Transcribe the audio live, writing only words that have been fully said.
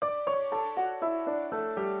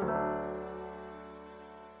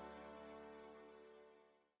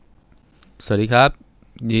สวัสดีครับ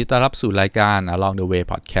ยินดีต้อนรับสู่รายการ Along the Way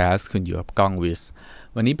Podcast คุณอยู่กับก้องวิส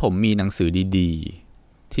วันนี้ผมมีหนังสือดี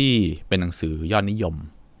ๆที่เป็นหนังสือยอดนิยม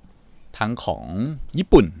ทั้งของญี่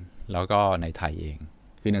ปุ่นแล้วก็ในไทยเอง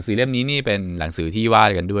คือหนังสือเล่มนี้นี่เป็นหนังสือที่ว่า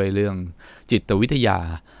กันด้วยเรื่องจิตวิทยา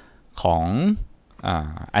ของ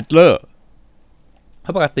แอดเลอร์เพร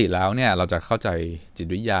าะปกติแล้วเนี่ยเราจะเข้าใจจิต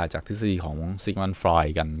วิทยาจากทฤษฎีของซิกมันฟรอย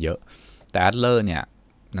ด์กันเยอะแต่แอดเลอร์เนี่ย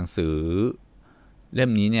หนังสือเล่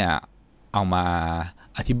มนี้เนี่ยเอามา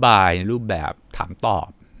อธิบายในรูปแบบถามตอบ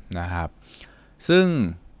นะครับซึ่ง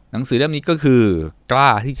หนังสือเล่มนี้ก็คือกล้า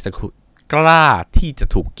ที่จะ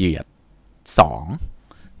ถูกเกลียด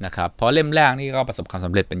2นะครับเพราะเล่มแรกนี่ก็ประสบความส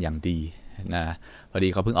ำเร็จเป็นอย่างดีนะพอดี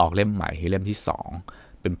เขาเพิ่งออกเล่มใหม่เล่มที่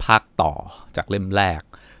2เป็นภาคต่อจากเล่มแรก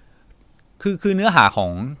คือเนื้อหาขอ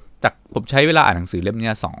งจากผมใช้เวลาอ่านหนังสือเล่ม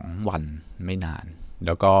นี้2 วันไม่นานแ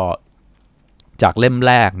ล้วก็จากเล่ม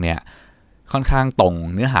แรกเนี่ยค่อนข้างตรง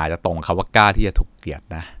เนื้อหาจะตรงคำว่ากล้าที่จะถูกเกลียด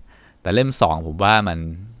นะแต่เล่ม2ผมว่ามั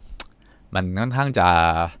นค่อนข้างจะ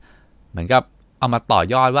เหมือนกับเอามาต่อ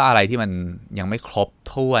ยอดว่าอะไรที่มันยังไม่ครบ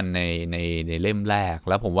ถ้วนในเล่มแรก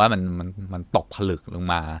แล้วผมว่ามันตกผลึกลง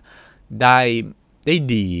มาได้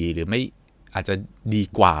ดีหรือไม่อาจจะดี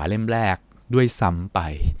กว่าเล่มแรกด้วยซ้ำไป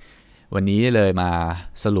วันนี้เลยมา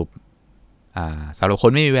สรุปสำหรับค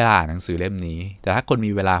นไม่มีเวลาอ่านหนังสือเล่มนี้แต่ถ้าคน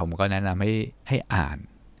มีเวลาผมก็แนะนำให้อ่าน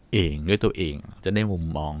เองด้วยตัวเองจะได้มุม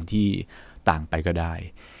มองที่ต่างไปก็ได้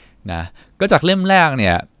นะก็จากเล่มแรกเ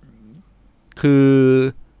นี่ยคือ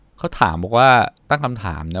เขาถามบอกว่าตั้งคำถ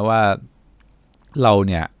ามนะว่าเรา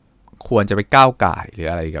เนี่ยควรจะไปก้าวก่ายหรือ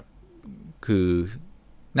อะไรกับคือ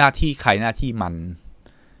หน้าที่ใครหน้าที่มัน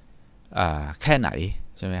แค่ไหน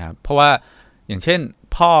ใช่ไหมครับเพราะว่าอย่างเช่น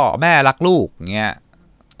พ่อแม่รักลูกเงี้ย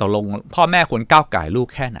ตกลงพ่อแม่ควรก้าวก่ายลูก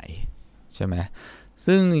แค่ไหนใช่ไหม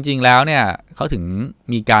ซึ่งจริงๆแล้วเนี่ยเขาถึง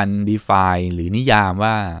มีการ define หรือนิยาม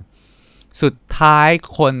ว่าสุดท้าย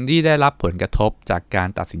คนที่ได้รับผลกระทบจากการ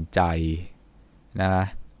ตัดสินใจนะ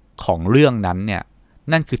ของเรื่องนั้นเนี่ย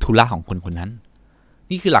นั่นคือธุระของคนคนนั้น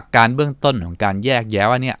นี่คือหลักการเบื้องต้นของการแยกแยะ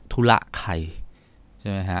ว่าเนี่ยธุระใครใช่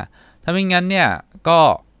ไหมฮะถ้าไม่งั้นเนี่ยก็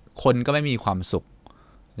คนก็ไม่มีความสุข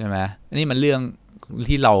ใช่ไหมนี่มันเรื่อง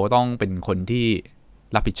ที่เราต้องเป็นคนที่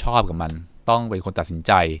รับผิดชอบกับมันต้องเป็นคนตัดสินใ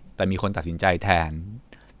จแต่มีคนตัดสินใจแทน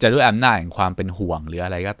จะด้วยอำนาจแห่งความเป็นห่วงหรืออ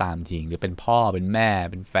ะไรก็ตามทีหรือเป็นพ่อเป็นแม่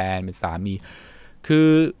เป็นแฟนเป็นสามีคือ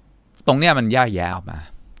ตรงเนี้ยมันแยกแยะออกมา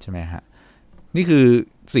ใช่ไหมฮะนี่คือ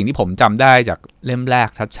สิ่งที่ผมจำได้จากเล่มแรก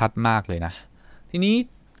ชัดๆมากเลยนะทีนี้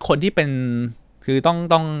คนที่เป็นคือ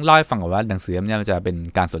ต้องเล่าให้ฟังก่อนว่าหนังสือเล่มนี้มันจะเป็น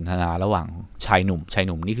การสนทนาระหว่างชายห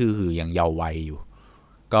นุ่มนี่คือยังเยาว์วัยอยู่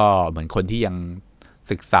ก็เหมือนคนที่ยัง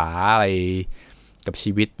ศึกษาอะไรกับ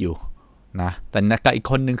ชีวิตอยู่นะแต่อีก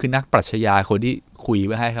คนนึงคือนักปรัชญาคนที่คุยเ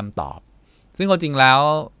พื่อให้คำตอบซึ่งจริงแล้ว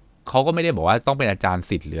เขาก็ไม่ได้บอกว่าต้องเป็นอาจารย์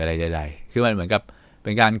ศิษย์หรืออะไรใดๆคือมันเหมือนกับเป็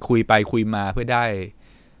นการคุยไปคุยมาเพื่อได้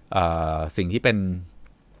สิ่งที่เป็น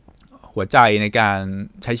หัวใจในการ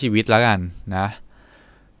ใช้ชีวิตแล้วกันนะ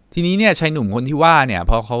ทีนี้เนี่ยชายหนุ่มคนที่ว่าเนี่ย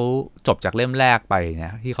พอเขาจบจากเล่มแรกไปเนี่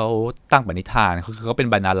ยที่เขาตั้งปณิธานคือเขาเป็น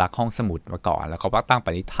บรรณารักษ์ห้องสมุดมาก่อนแล้วเขาก็ตั้งป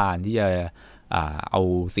ณิธานที่จะเอา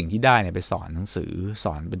สิ่งที่ได้เนี่ยไปสอนหนังสือส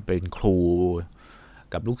อนเป็นครู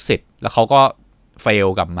กับลูกศิษย์แล้วเขาก็เฟล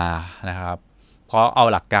กลับมานะครับเพราะเอา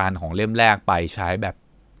หลักการของเล่มแรกไปใช้แบบ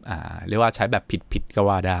เรียกว่าใช้แบบผิดก็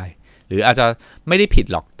ว่าได้หรืออาจจะไม่ได้ผิด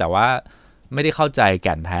หรอกแต่ว่าไม่ได้เข้าใจแ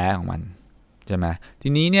ก่นแท้ของมันใช่ไหมที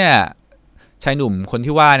นี้เนี่ยชายหนุ่มคน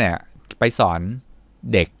ที่ว่าเนี่ยไปสอน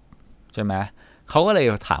เด็กใช่ไหมเขาก็เลย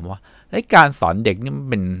ถามว่าการสอนเด็กนี่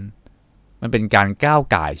มันเป็นการก้าว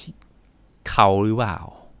ก่ายเขาหรือเปล่า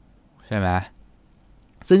ใช่ไหม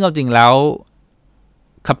ซึ่งเอาจริงแล้ว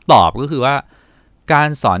คำตอบก็คือว่าการ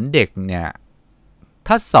สอนเด็กเนี่ย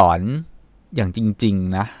ถ้าสอนอย่างจริง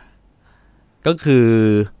ๆนะก็คือ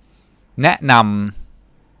แนะน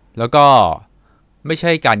ำแล้วก็ไม่ใ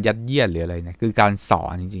ช่การยัดเยียดหรืออะไรนะคือการสอ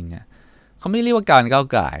นจริงๆเนี่ยเขาไม่เรียกว่าการก้าว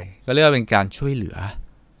ก่ายก็เรียกว่าเป็นการช่วยเหลือ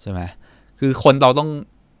ใช่ไหมคือคนเราต้อง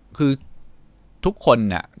คือทุกคน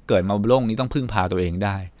เนี่ยเกิดมาบนโลกนี้ต้องพึ่งพาตัวเองไ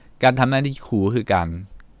ด้การทำหน้าที่ครูคือการ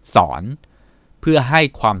สอนเพื่อให้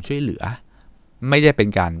ความช่วยเหลือไม่ได้เป็น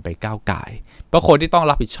การไปก้าวก่ายเพราะคนที่ต้อง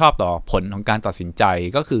รับผิดชอบต่อผลของการตัดสินใจ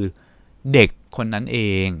ก็คือเด็กคนนั้นเอ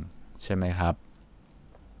งใช่ไหมครับ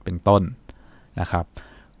เป็นต้นนะครับ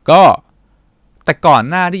ก็แต่ก่อน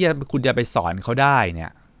หน้าที่คุณจะไปสอนเขาได้เนี่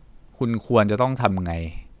ยคุณควรจะต้องทำไง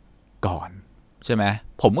ก่อนใช่ไหม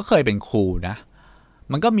ผมก็เคยเป็นครูนะ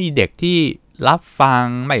มันก็มีเด็กที่รับฟัง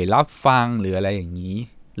ไม่รับฟังหรืออะไรอย่างนี้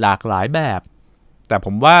หลากหลายแบบแต่ผ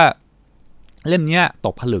มว่าเล่มนี้ต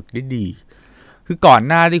กผลึกได้ดีคือก่อน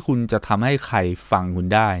หน้าที่คุณจะทำให้ใครฟังคุณ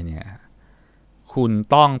ได้เนี่ยคุณ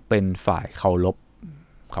ต้องเป็นฝ่ายเคารพ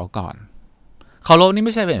เขาก่อน เคารพนี่ไ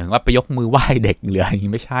ม่ใช่เป็นถึงว่าไปยกมือไหว้เด็กหรืออะไรอย่าง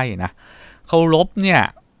นี้ไม่ใช่นะเคารพเนี่ย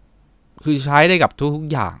คือใช้ได้กับทุก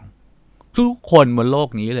อย่างทุกคนบนโลก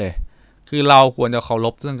นี้เลยคือเราควรจะเคาร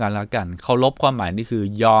พซึ่งกันและกันเคารพความหมายนี่คือ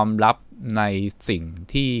ยอมรับในสิ่ง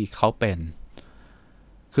ที่เขาเป็น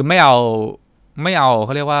คือไม่เอาเข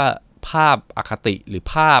าเรียกว่าภาพอคติหรือ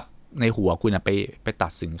ภาพในหัวคุณไปตั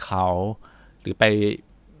ดสินเขาหรือไ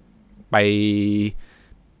ป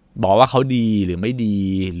บอกว่าเขาดีหรือไม่ดี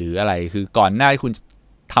หรืออะไรคือก่อนหน้าที่คุณ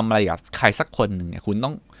ทำอะไรกับใครสักคนหนึ่งเนี่ยคุณต้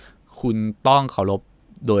องเคารพ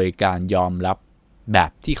โดยการยอมรับแบ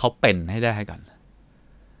บที่เขาเป็นให้ได้ก่อน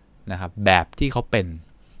นะครับแบบที่เขาเป็น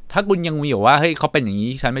ถ้าคุณยังมีอยู่ว่าเฮ้ยเขาเป็นอย่าง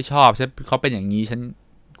นี้ฉันไม่ชอบเขาเป็นอย่างนี้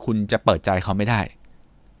คุณจะเปิดใจเขาไม่ได้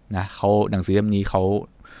นะเขาหนังสือเล่มนี้เขา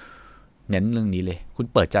เน้นเรื่องนี้เลยคุณ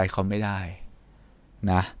เปิดใจเขาไม่ได้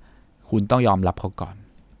นะคุณต้องยอมรับเขาก่อน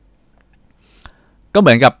ก็เห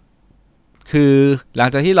มือนกับคือหลัง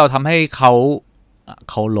จากที่เราทำให้เข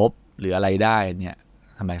าลบหรืออะไรได้เนี่ย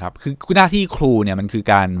ทำไมครับคือหน้าที่ครูเนี่ยมันคือ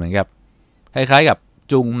การเหมือนกับคล้ายๆกับ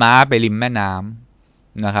จูงม้าไปริมแม่น้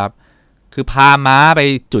ำนะครับคือพาม้าไป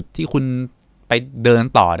จุดที่คุณไปเดิน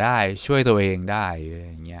ต่อได้ช่วยตัวเองได้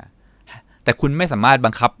อย่างเงี้ยแต่คุณไม่สามารถบั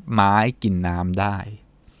งคับม้าให้กินน้ำได้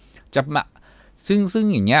จะมาซึ่ง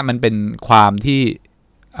อย่างเงี้ยมันเป็นความที่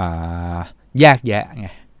แยกแยะไง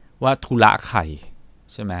ว่าธุระใคร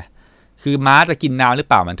ใช่ไหมคือม้าจะกินน้ำหรือเ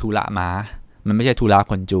ปล่ามันธุระม้ามันไม่ใช่ธุระ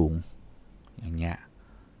คนจูงอย่างเงี้ย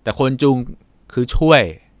แต่คนจูงคือช่วย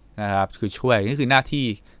นะครับคือช่วยนี่คือหน้าที่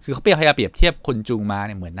คือเขาพยายามเปรียบเทียบคนจูงม้าเ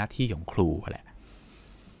นี่ยเหมือนหน้าที่ของครูแหละ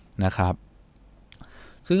นะครับ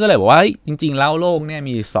ซึ่งก็เลยบอกว่าจริงๆแล้วโลกเนี่ย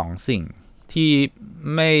มี2 สิ่งที่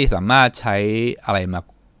ไม่สามารถใช้อะไรมา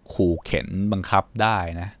ขู่เข็นบังคับได้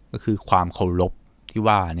นะก็คือความเคารพที่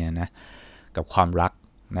ว่าเนี่ยนะกับความรัก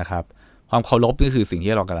นะครับความเคารพนี่คือสิ่ง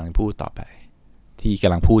ที่เรากำลังพูดต่อไปที่ก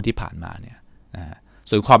ำลังพูดที่ผ่านมาเนี่ยนะ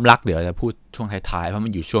ส่วนความรักเดี๋ยวจะพูดช่วงท้ายๆเพราะมั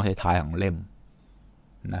นอยู่ช่วงท้ายๆของเล่ม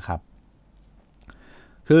นะครับ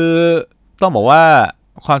คือต้องบอกว่า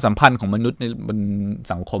ความสัมพันธ์ของมนุษย์ในบน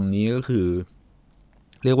สังคมนี้ก็คือ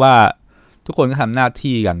เรียกว่าทุกคนก็ทำหน้า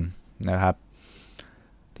ที่กันนะครับ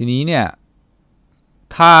ทีนี้เนี่ย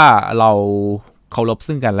ถ้าเราเคารพ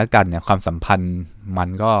ซึ่งกันและกันเนี่ยความสัมพันธ์มัน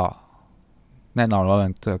ก็แน่นอนว่ามั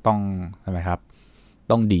นจะต้องใช่ไหมครับ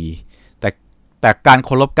ต้องดีแต่การเค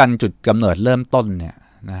ารพกันจุดกำเนิดเริ่มต้นเนี่ย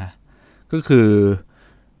นะก็คือ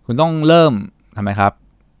คุณต้องเริ่มทำไมครับ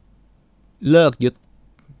เลิกยึด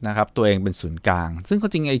นะครับตัวเองเป็นศูนย์กลางซึ่ง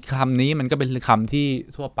จริงไอ้คำนี้มันก็เป็นคำที่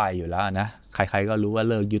ทั่วไปอยู่แล้วนะใครๆก็รู้ว่า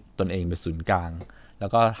เลิกยึดตนเองเป็นศูนย์กลางแล้ว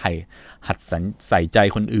ก็หัดใส่ใจ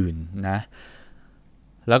คนอื่นนะ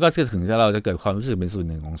แล้วก็ถึงเราจะเกิดความรู้สึกเป็นส่วน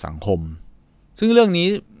หนึ่งของสังคมซึ่งเรื่องนี้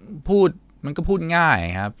มันก็พูดง่าย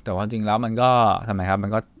ครับแต่ว่าจริงแล้วมันก็ทำไมครับมั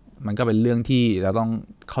นก็เป็นเรื่องที่เราต้อง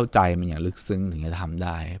เข้าใจมันอย่างลึกซึ้งถึงจะทำไ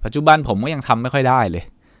ด้ปัจจุบันผมก็ยังทำไม่ค่อยได้เลย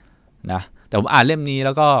นะแต่ผมอ่านเล่มนี้แ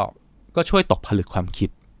ล้วก็ช่วยตกผลึกความคิด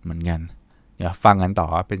เหมือนกันเดี๋ยวฟังกันต่อ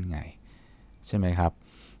ว่าเป็นไงใช่ไหมครับ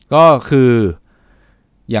ก็คือ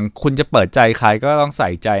อย่างคุณจะเปิดใจใครก็ต้องใส่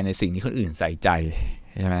ใจในสิ่งที่คนอื่นใส่ใจ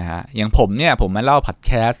ใช่ไหมฮะอย่างผมเนี่ยผมมาเล่าพอดแ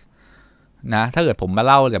คสต์นะถ้าเกิดผมมา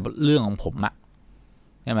เล่าแต่เรื่องของผมอะ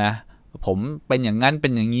ใช่ไหมผมเป็นอย่างนั้นเป็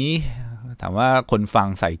นอย่างนี้ถามว่าคนฟัง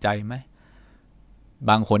ใส่ใจไหม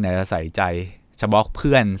บางคนอาจจะใส่ใจเฉพาะเ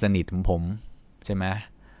พื่อนสนิทของผมใช่ไหม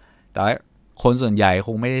แต่คนส่วนใหญ่ค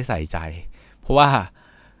งไม่ได้ใส่ใจเพราะว่า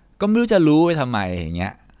ก็ไม่รู้จะรู้ไปทำไมอย่างเงี้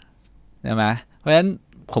ยใช่ไหมเพราะฉะนั้น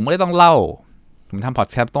ผมก็เลยต้องเล่าผมทำพอด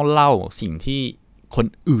แคสต์ต้องเล่าสิ่งที่คน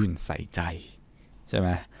อื่นใส่ใจใช่ไหม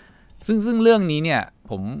ซึ่งเรื่องนี้เนี่ย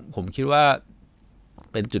ผมคิดว่า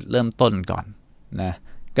เป็นจุดเริ่มต้นก่อนนะ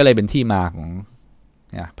ก็เลยเป็นที่มาของ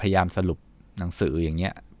พยายามสรุปหนังสืออย่างเงี้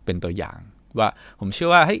ยเป็นตัวอย่างว่าผมเชื่อ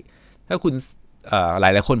ว่าเฮ้ยถ้าคุณหลา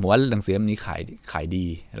ยคนผมว่าหนังสือเล่มนี้ขายดี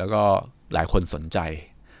แล้วก็หลายคนสนใจ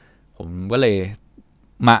ผมก็เลย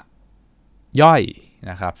มาย่อย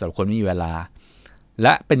นะครับสำหรับคนไม่มีเวลาแล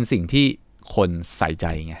ะเป็นสิ่งที่คนใส่ใจ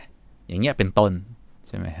ไงอย่างเงี้ยเป็นต้นใ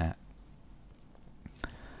ช่ไหมฮะ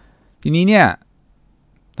ทีนี้เนี่ย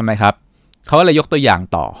ทำไมครับเขาเลยยกตัวอย่าง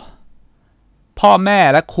ต่อพ่อแม่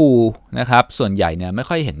และครูนะครับส่วนใหญ่เนี่ยไม่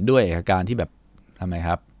ค่อยเห็นด้วยกับการที่แบบทำไมค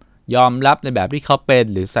รับยอมรับในแบบที่เขาเป็น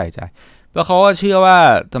หรือใส่ใจเพราะเขาก็เชื่อว่า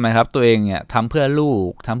ทำไมครับตัวเองเนี่ยทำเพื่อลูก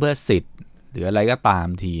ทำเพื่อสิทธิ์หรืออะไรก็ตาม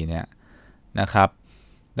ทีเนี่ยนะครับ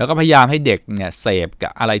แล้วก็พยายามให้เด็กเนี่ยเสพกั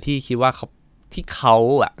บอะไรที่คิดว่าเขา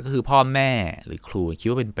อ่ะก็คือพ่อแม่หรือครูคิด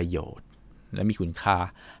ว่าเป็นประโยชน์และมีคุณค่า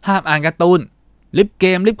ห้ามอ่านการ์ตูนลิฟเก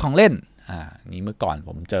มลิฟของเล่นนี่เมื่อก่อนผ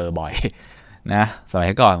มเจอบ่อยนะสมั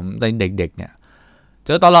ยก่อนผมตอนเด็กๆเนี่ยเจ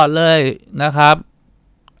อตลอดเลยนะครับ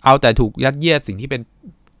เอาแต่ถูกยัดเยียดสิ่งที่เป็น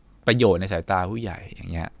ประโยชน์ในสายตาผู้ใหญ่อย่า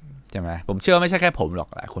งเงี้ย ใช่ไหมผมเชื่อไม่ใช่แค่ผมหรอก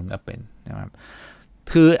หลายคนก็เป็นนะครับ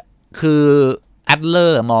คือคือแอดเลอ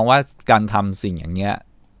ร์มองว่าการทำสิ่งอย่างเงี้ย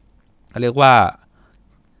เขาเรียกว่า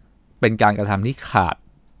เป็นการกระทำที่ขาด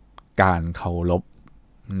การเคารพ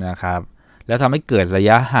นะครับแล้วทำให้เกิดระ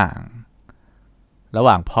ยะห่างระห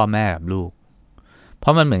ว่างพ่อแม่กับลูกเพรา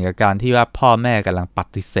ะมันเหมือนกับการที่ว่าพ่อแม่กำลังป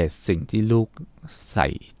ฏิเสธสิ่งที่ลูกใส่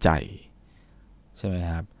ใจใช่ไหม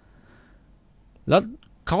ครับแล้ว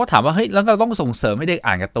เขาก็ถามว่าเฮ้ยแล้วเราต้องส่งเสริมให้เด็ก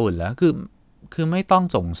อ่านการ์ตูนเหรอคือไม่ต้อง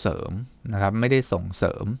ส่งเสริมนะครับไม่ได้ส่งเส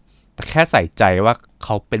ริมแต่แค่ใส่ใจว่าเข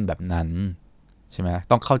าเป็นแบบนั้นใช่ไหม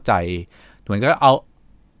ต้องเข้าใจเหมือนก็เอา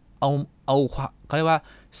เขาเรียกว่า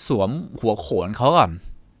สวมหัวโขนเขาก่อน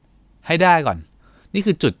ให้ได้ก่อนนี่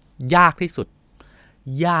คือจุดยากที่สุ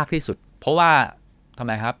ดเพราะว่าทำไ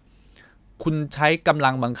มครับคุณใช้กำลั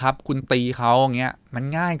งบังคับคุณตีเขาอย่างเงี้ยมัน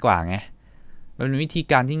ง่ายกว่าไงมันเป็นวิธี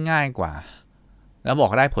การที่ง่ายกว่าแล้วบอ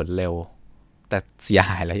กได้ผลเร็วแต่เสีย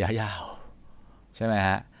หายระยะยาวใช่ไหมฮ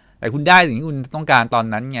ะแต่คุณได้สิ่งที่คุณต้องการตอน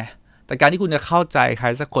นั้นไงแต่การที่คุณจะเข้าใจใคร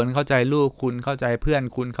สักคนเข้าใจลูกคุณเข้าใจเพื่อน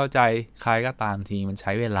คุณเข้าใจใครก็ตามทีมันใ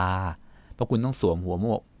ช้เวลาเพราะคุณต้องสวมหัว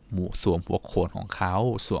โขนของเขา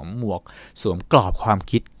สวมกรอบความ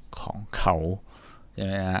คิดของเขาใช่ไ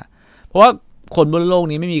หมฮะเพราะว่าคนบนโลก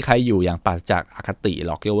นี้ไม่มีใครอยู่อย่างปราศจากอคติห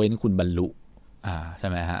รอกยกเว้นคุณบรรลุใช่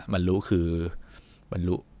ไหมฮะบรรลุคือบรร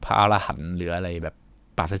ลุพระอรหันต์หรืออะไรแบบ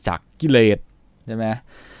ปราศจากกิเลสใช่ไหม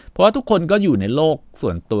เพราะว่าทุกคนก็อยู่ในโลกส่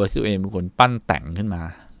วนตัวที่ตัวเองเป็นคนปั้นแต่งขึ้นมา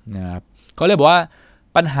นะครับเขาเลยบอกว่า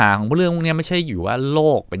ปัญหาของเรื่องพวกนี้ไม่ใช่อยู่ว่าโล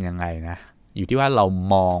กเป็นยังไงนะอยู่ที่ว่าเรา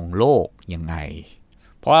มองโลกยังไง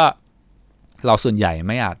เพราะว่าเราส่วนใหญ่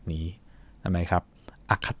ไม่อาจหนีทำไมครับ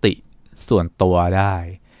อคติส่วนตัวได้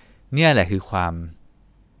เนี่ยแหละคือความ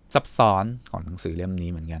ซับซ้อนของหนังสือเล่มนี้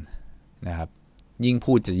เหมือนกันนะครับยิ่ง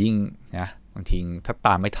พูดจะยิ่งนะบางทีถ้าต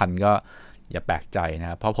ามไม่ทันก็อย่าแปลกใจน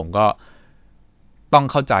ะเพราะผมก็ต้อง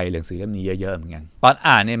เข้าใจหนังสือเล่มนี้เยอะๆเหมือนกันตอน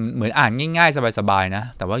อ่านเนี่ยเหมือนอ่านง่ายๆสบายๆนะ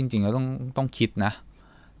แต่ว่าจริงๆเราต้องคิดนะ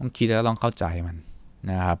ต้องคิดแล้วต้องเข้าใจมัน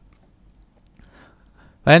นะครับ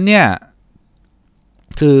เพราะฉะนั้นเนี่ย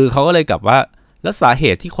คือเขาก็เลยกลับว่าแล้วสาเห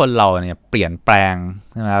ตุที่คนเราเนี่ยเปลี่ยนแปลง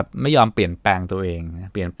นะครับไม่ยอมเปลี่ยนแปลงตัวเอง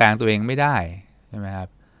เปลี่ยนแปลงตัวเองไม่ได้ใช่ไหมครับ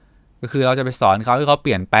ก็คือเราจะไปสอนเขาให้เขาเป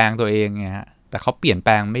ลี่ยนแปลงตัวเองไงฮะแต่เขาเปลี่ยนแป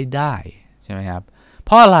ลงไม่ได้ใช่ไหมครับเพ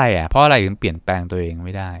ราะอะไรถึงเปลี่ยนแปลงตัวเองไ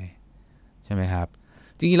ม่ได้ใช่ไหมครับ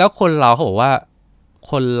จริงๆแล้วคนเราเขาบอกว่า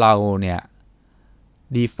คนเราเนี่ย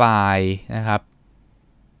define นะครับ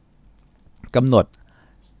กำหนด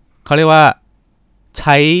เขาเรียกว่าใ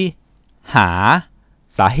ช้หา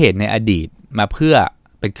สาเหตุในอดีตมาเพื่อ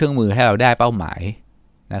เป็นเครื่องมือให้เราได้เป้าหมาย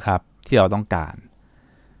นะครับที่เราต้องการ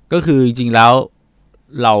ก็คือจริงๆแล้ว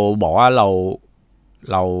เราบอกว่าเร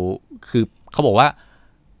าคือเขาบอกว่า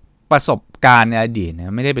ประสบการณ์ในอดีตเนี่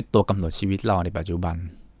ยไม่ได้เป็นตัวกำหนดชีวิตเราในปัจจุบัน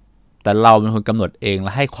แต่เราเป็นคนกำหนดเองแล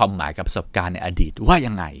ะให้ความหมายกับประสบการณ์ในอดีตว่า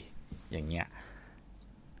ยังไงอย่างเงี้ย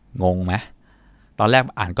งงไหมตอนแรก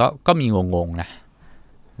อ่านก็มีงงๆนะ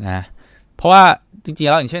เพราะว่าจริงๆ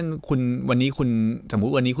แล้วอย่างเช่นคุณวันนี้คุณสมมุ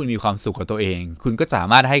ติวันนี้คุณมีความสุขกับตัวเองคุณก็สา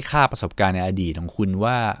มารถให้ค่าประสบการณ์ในอดีตของคุณ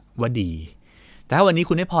ว่าดีแต่ถ้าวันนี้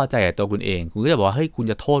คุณไม่พอใจกับตัวคุณเองคุณก็จะบอกว่าเฮ้ยคุณ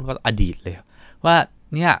จะโทษว่าอดีตเลยว่า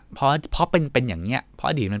เนี่ยเพราะเป็นอย่างเงี้ยเพราะ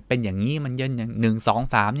อดีตมันเป็นอย่างนี้มันยันอย่าง1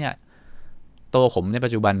 2 3เนี่ยตัวผมในปั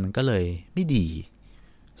จจุบันมันก็เลยไม่ดี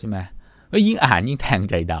ใช่ไหมยิ่งอ่านยิ่งแทง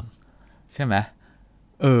ใจดำใช่ไหม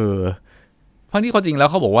เพราะนี่ความจริงแล้ว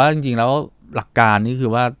เขาบอกว่าจริงๆแล้วหลักการนี่คื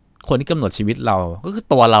อว่าคนที่กำหนดชีวิตเราก็คือ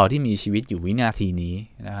ตัวเราที่มีชีวิตอยู่วินาทีนี้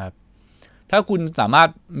นะครับถ้าคุณสามารถ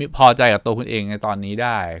พอใจกับตัวคุณเองในตอนนี้ไ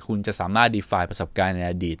ด้คุณจะสามารถ define ประสบการณ์ใน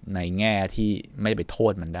อดีตในแง่ที่ไม่ไปโท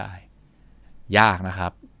ษมันได้ยากนะครั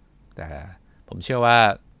บแต่ผมเชื่อว่า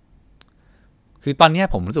คือตอนนี้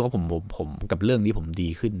ผมรู้สึกว่าผมกับเรื่องนี้ผมดี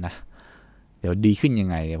ขึ้นนะเดี๋ยวดีขึ้นยัง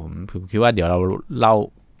ไงเนี่ยผมคิดว่าเดี๋ยว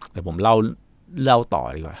ผมเล่าต่อ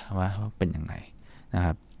ดีกว่าว่าเป็นยังไงนะค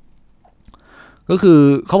รับก็คือ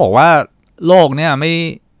เขาบอกว่าโลกเนี่ยไม่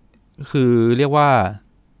คือเรียกว่า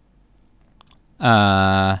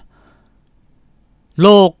โล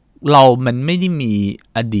กเรามันไม่ได้มี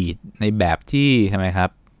อดีตในแบบที่ทำไมครั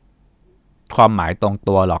บความหมายตรง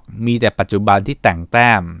ตัวหรอกมีแต่ปัจจุบันที่แต่งแ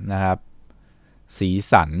ต้มนะครับสี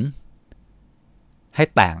สันให้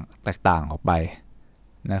แตกต่างออกไป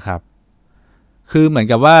นะครับคือเหมือน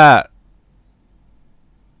กับว่า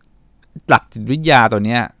หลักจิตวิทยาตัวเ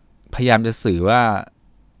นี้ยพยายามจะสื่อว่า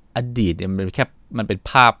อดีตมันเป็น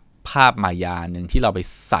ภาพมายาหนึ่งที่เราไป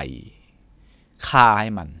ใส่ค่าให้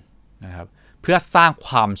มันนะครับเพื่อสร้างค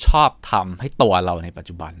วามชอบธรรมให้ตัวเราในปัจ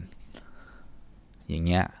จุบันอย่างเ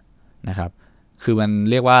งี้ยนะครับคือมัน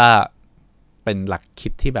เรียกว่าเป็นหลักคิ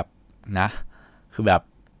ดที่แบบนะคือแบบ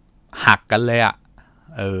หักกันเลย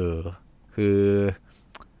คือ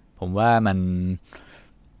ผ ผมว่ามัน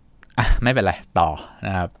ไม่เป็นไรต่อน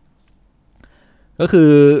ะครับก็คื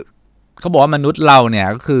อเขาบอกว่ามนุษย์เราเนี่ย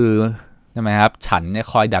ก็คือใช่ไหมครับฉันเนี่ย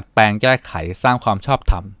คอยดัดแปลงแก้ไขสร้างความชอบ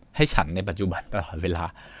ธรรมให้ฉันในปัจจุบันตลอดเวลา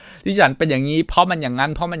ที่ฉันเป็นอย่างนี้เพราะมันอย่างนั้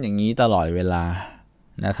นเพราะมันอย่างนี้ตลอดเวลา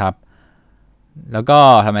นะครับแล้วก็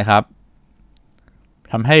ทำไมครับ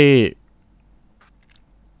ทำให้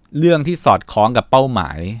เรื่องที่สอดคล้องกับเป้าหมา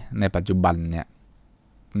ยในปัจจุบันเนี่ย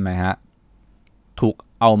ใช่ไหมฮะถูก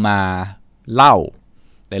เอามาเล่า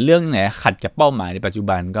แต่เรื่องไหนขัดกับเป้าหมายในปัจจุ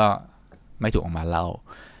บันก็ไม่ถูกออกมาเล่า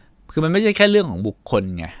คือมันไม่ใช่แค่เรื่องของบุคคล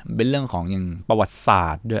ไงมันเป็นเรื่องของอย่างประวัติศา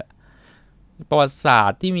สตร์ด้วยประวัติศาส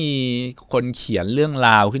ตร์ที่มีคนเขียนเรื่องร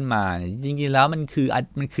าวขึ้นมาจริงๆแล้วมัน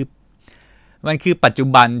คือปัจจุ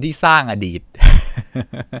บันที่สร้างอดีต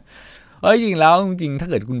จริงแล้วจริงถ้า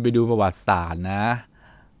เกิดคุณไปดูประวัติศาสตร์นะ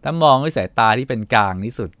ถ้ามองด้วยสายตาที่เป็นกลาง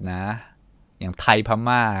ที่สุดนะอย่างไทยพ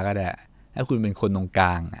ม่าก็ได้ถ้าคุณเป็นคนตรงกล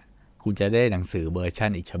างคุณจะได้หนังสือเวอร์ชัน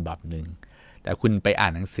อีกฉบับหนึ่งแต่คุณไปอ่า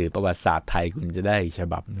นหนังสือประวัติศาสตร์ไทยคุณจะได้อีกฉ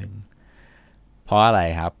บับหนึ่งเพราะอะไร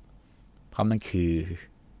ครับเพราะมันคือ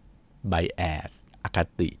bias อค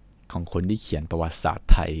ติของคนที่เขียนประวัติศาสตร์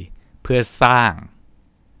ไทยเพื่อสร้าง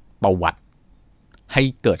ประวัติให้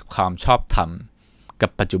เกิดความชอบธรรมกั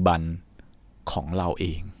บปัจจุบันของเราเอ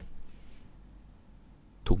ง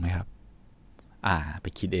ถูกไหมครับไป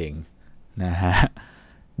คิดเองนะฮะ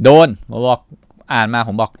โดนมาบอกอ่านมาผ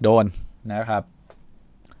มบอกโดนนะครับ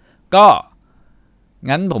ก็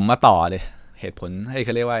งั้นผมมาต่อเลยเหตุผลให้เข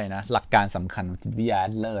าเรียกว่านะหลักการสำคัญของจิตวิทยาแอ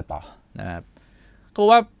ดเลอร์ต่อนะครับก็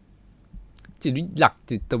ว่าหลัก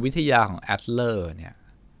จิตวิทยาของแอดเลอร์เนี่ย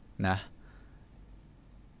นะ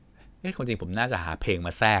ความจริงผมน่าจะหาเพลงม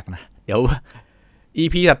าแทรกนะเดี๋ยว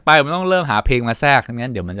EP ถัดไปผมต้องเริ่มหาเพลงมาแทรกงั้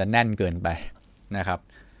นเดี๋ยวมันจะแน่นเกินไปนะครับ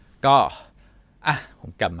ก็ผ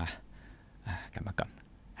มกลับมาก่อน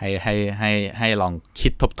ให้ลองคิ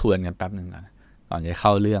ดทบทวนกันแป๊บนึงก่อนจะเข้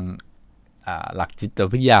าเรื่องหลักจิต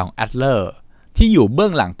วิทยาของแอดเลอร์ที่อยู่เบื้อ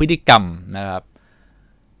งหลังพฤติกรรมนะครับ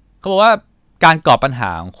เขาบอกว่าการก่อปัญหา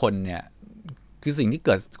ของคนเนี่ยคือสิ่งที่เ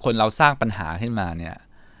กิดคนเราสร้างปัญหาขึ้นมาเนี่ย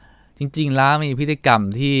จริงๆแล้วมีพฤติกรรม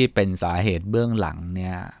ที่เป็นสาเหตุเบื้องหลังเ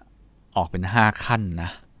นี่ยออกเป็น5ขั้นน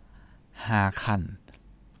ะ5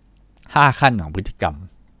ขั้นของพฤติกรรม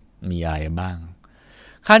มีอะไรบ้าง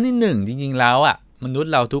ขั้นที่1จริงๆแล้วมนุษ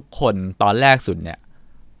ย์เราทุกคนตอนแรกสุดเนี่ย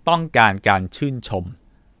ต้องการการชื่นชม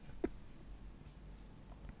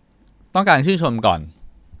ก่อน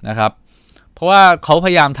นะครับเพราะว่าเขาพ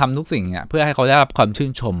ยายามทำทุกสิ่งเพื่อให้เขาได้รับความชื่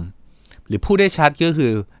นชมหรือพูดได้ชัดก็คื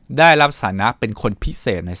อได้รับฐานะเป็นคนพิเศ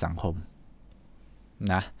ษในสังคม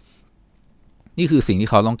นะนี่คือสิ่งที่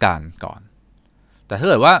เขาต้องการก่อนแต่ถ้า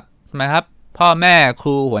เกิดว่าทำไมครับพ่อแม่ค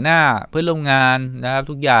รูหัวหน้าเพื่อนร่วมงานนะครับ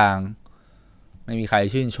ทุกอย่างไม่มีใคร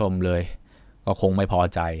ชื่นชมเลยก็คงไม่พอ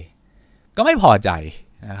ใจ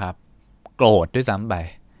นะครับโกรธด้วยซ้ำไป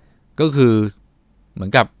ก็คือเหมือ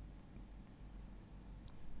นกับ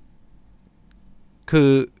คื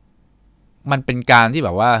อมันเป็นการที่แบ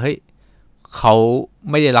บว่าเฮ้ยเขา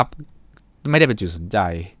ไม่ได้เป็นจุดสนใจ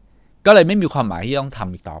ก็เลยไม่มีความหมายที่ต้องท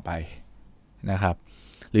ำอีกต่อไปนะครับ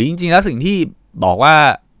หรือจริงๆแล้วสิ่งที่บอกว่า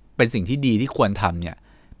เป็นสิ่งที่ดีที่ควรทำเนี่ย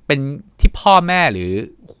เป็นที่พ่อแม่หรือ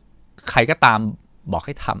ใครก็ตามบอกใ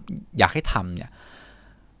ห้ทำอยากให้ทำเนี่ย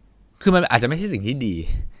คือมันอาจจะไม่ใช่สิ่งที่ดี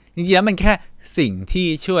จริงๆแล้วมันแค่สิ่งที่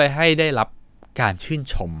ช่วยให้ได้รับการชื่น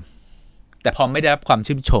ชมแต่พอไม่ได้รับความ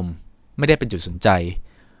ชื่นชมไม่ได้เป็นจุดสนใจ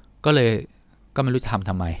ก็ไม่รู้จะ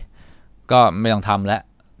ทำไมก็ไม่ต้องทำแล้ว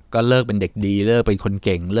ก็เลิกเป็นเด็กดีเลิกเป็นคนเ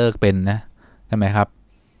ก่งเลิกเป็นนะใช่ไหมครับ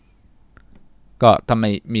ก็ทำไม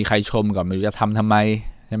มีใครชมก็ไม่รู้จะทำไม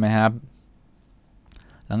ใช่ไหมครับ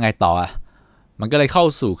แล้วไงต่อมันก็เลยเข้า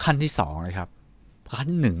สู่ขั้นที่2เลยครับขั้น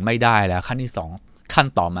ที่1ไม่ได้แล้วขั้นที่2ขั้น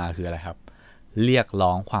ต่อมาคืออะไรครับเรียกร้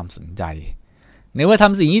องความสนใจในเมื่อท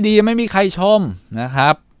ำสิ่งที่ดีไม่มีใครชมนะค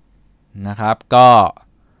รับก็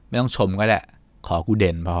ไม่ต้องชมก็ได้ขอกูเ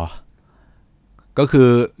ด่นพอก็คือ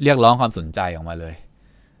เรียกร้องความสนใจออกมาเลย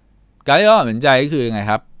การเรียกร้องความสนใจก็คือไง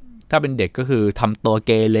ครับถ้าเป็นเด็กก็คือทำตัวเ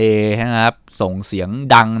กเรนะครับส่งเสียง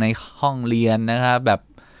ดังในห้องเรียนนะครับแบบ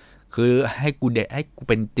คือให้กูเ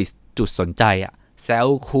ป็นจุดสนใจแซว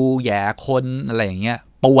ครูแย่คนอะไรอย่างเงี้ย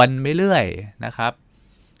ป่วนไปเรื่อยนะครับ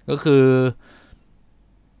ก็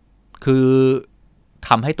คือท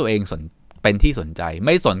ำให้ตัวเองเป็นที่สนใจไ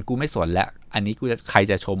ม่สนกูไม่สนแล้วอันนี้กูใคร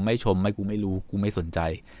จะชมไม่กูไม่รู้กูไม่สนใจ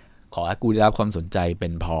ขอให้กูได้รับความสนใจเป็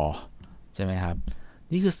นพอใช่ไหมครับ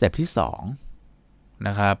นี่คือสเต็ปที่2น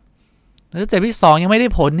ะครับแล้วสเต็ปที่2ยังไม่ได้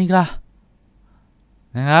ผลอีกล่ะ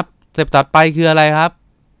นะครับสเต็ปตัดไปคืออะไรครับ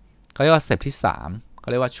เขาเรียกว่าสเต็ปที่3เขา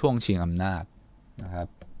เรียกว่าช่วงชิงอำนาจนะครับ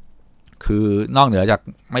คือนอกเหนือจาก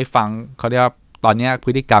ไม่ฟังเขาเรียกว่าตอนนี้พ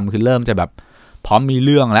ฤติกรรมคือเริ่มจะแบบพร้อมมีเ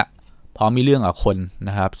รื่องแล้ว พอมีเรื่องกับคนน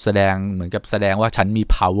ะครับแสดงเหมือนกับแสดงว่าฉันมี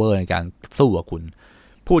power ในการสู้กับคุณ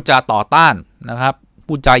พูดจาต่อต้านนะครับ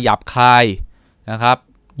พูดจาหยาบคายนะครับ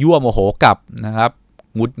ยั่วโมโหกลับนะครับ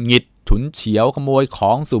หงุดหงิดฉุนเฉียวขโมยข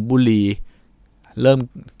องสูบบุหรี่เริ่ม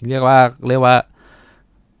เรียกว่าเ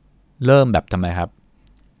ริ่มแบบทำไมครับ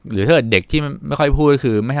หรือถ้าเด็กที่ไม่ค่อยพูดก็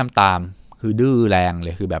คือไม่ทำตามคือดื้อแรงเล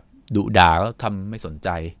ยคือแบบดุด่าก็ทำไม่สนใจ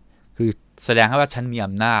คือแสดงว่าฉันมี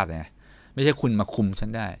อำนาจไงไม่ใช่คุณมาคุมฉัน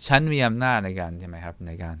ได้ฉันมีอำนาจในการใช่ไหมครับใ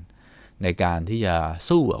นการที่จะ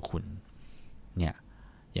สู้กับคุณเนี่ย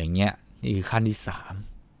อย่างเงี้ยนี่คือขั้นที่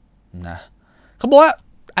3นะเขาบอกว่า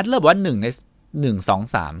อัดเลอร์บอกว่า1 ใน 1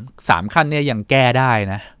 2 3ขั้นเนี่ยยังแก้ได้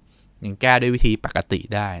นะยังแก้ด้วยวิธีปกติ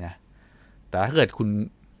ได้นะแต่ถ้าเกิดคุณ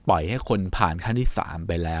ปล่อยให้คนผ่านขั้นที่3ไ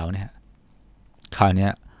ปแล้วเนี่ยคราวนี้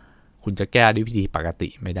คุณจะแก้ด้วยวิธีปกติ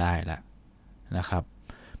ไม่ได้แล้วนะครับ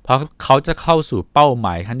เพราะเขาจะเข้าสู่เป้าหม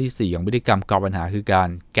ายขั้นที่4ของพฤติกรรมก่อปัญหาคือการ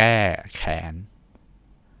แก้แค้น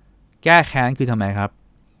คือทำไมครับ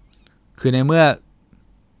คือในเมื่อ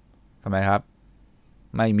ทำไมครับ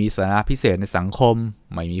ไม่มีสถานะพิเศษในสังคม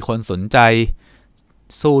ไม่มีคนสนใจ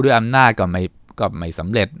สู้ด้วยอำนาจก็ไม่สำ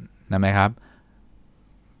เร็จนะไหมครับ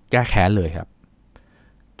แก้แค้นเลยครับ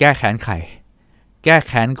แก้แค้นใครแก้แ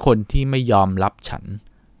ค้นคนที่ไม่ยอมรับฉัน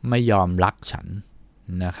ไม่ยอมรักฉัน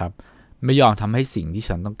นะครับไม่ยอมทำให้สิ่งที่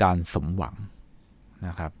ฉันต้องการสมหวังน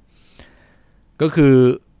ะครับก็คือ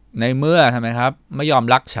ในเมื่อทำไมครับไม่ยอม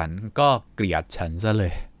รักฉันก็เกลียดฉันซะเล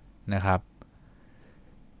ยนะครับ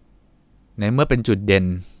ในเมื่อเป็นจุดเด่น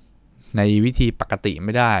ในวิธีปกติไ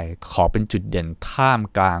ม่ได้ขอเป็นจุดเด่นท่าม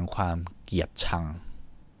กลางความเกลียดชัง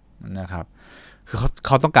นะครับคือเข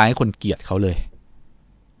าต้องการให้คนเกลียดเขาเลย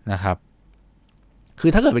นะครับคือ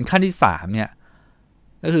ถ้าเกิดเป็นขั้นที่3เนี่ย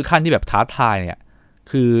ก็คือขั้นที่แบบท้าทายเนี่ย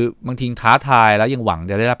คือบางทีท้าทายแล้วยังหวัง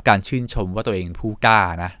จะได้รับการชื่นชมว่าตัวเองผู้กล้า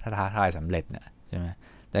นะถ้าท้าทายสำเร็จเนี่ยใช่ไหม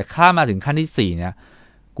แต่ข้ามาถึงขั้นที่4เนี่ย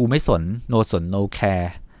กูไม่สน no care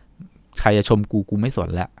ใครจะชมกูไม่สน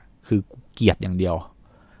แล้วคือกูเกลียดอย่างเดียว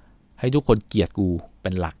ให้ทุกคนเกลียดกูเป็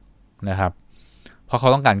นหลักนะครับเพราะเขา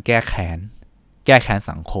ต้องการแก้แค้น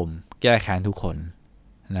สังคมแก้แค้นทุกคน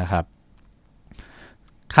นะครับ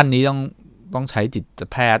ขั้นนี้ต้องใช้จิต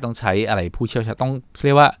แพทย์ต้องใช้อะไรผู้เชี่ยวชาญต้องเ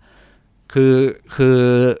รียกว่าคือ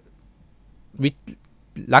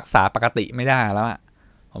รักษาปกติไม่ได้แล้วอะ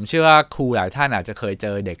ผมเชื่อว่าครูหลายท่านอาจจะเคยเจ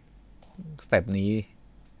อเด็กสเต็ปนี้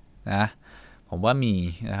นะผมว่ามี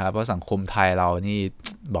นะครับเพราะสังคมไทยเรานี่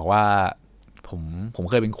บอกว่าผม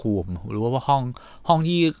เคยเป็นครูผมรู้ว่าห้อง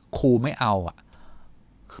ที่ครูไม่เอาอ่ะ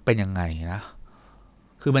เป็นยังไงนะ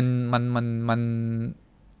คือ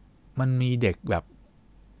มันมีเด็กแบบ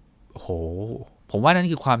โหผมว่านั่น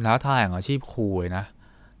คือความท้าทายของอาชีพครูเลยนะ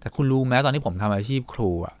แต่คุณรู้ไหมตอนที่ผมทำอาชีพครู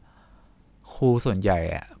อ่ะครูส่วนใหญ่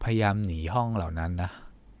อ่ะพยายามหนีห้องเหล่านั้นนะ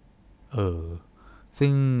ซึ่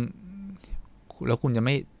งแล้วคุณจะไ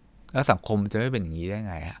ม่แล้วสังคมจะไม่เป็นอย่างนี้ได้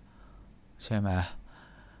ไงอ่ะใช่ไหม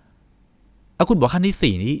แล้วคุณบอกขั้น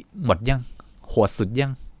ที่4นี้หมดยังโหดสุดยั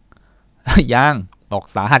ง ยังบอก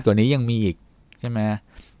สาหัสกว่านี้ยังมีอีกใช่ไหม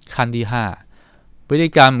ขั้นที่5พฤติ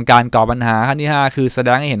กรรมการก่อปัญหาขั้นที่5คือแสด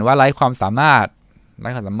งให้เห็นว่าไร้ความสามารถ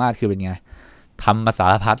คือเป็นไงทำมาสา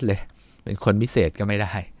รพัดเลยเป็นคนพิเศษก็ไม่ไ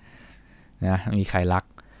ด้นะไม่มีใครรัก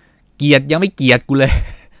เกลียดยังไม่เกลียดกูเลย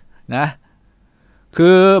นะคื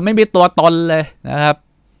อไม่มีตัวตนเลยนะครับ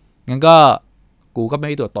งั้นก็กูก็ไม่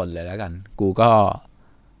มีตัวตนเลยแล้วกันกูก็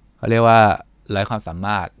เขาเรียกว่าไร้ความสาม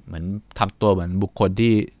ารถเหมือนทำตัวเหมือนบุคคล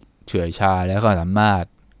ที่เฉื่อยชาแล้วก็สามารถ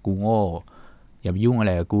กูโง่อย่าไปยุ่งอะไ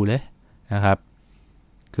รกับกูเลยนะครับ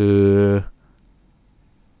คือ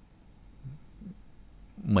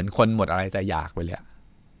เหมือนคนหมดอะไรแต่อยากไปเลย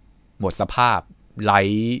หมดสภาพไ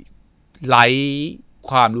ร้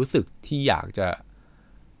ความรู้สึกที่อยากจะ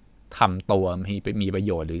ทำตัวมีประโ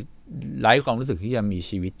ยชน์หรือไร้ความรู้สึกที่จะมี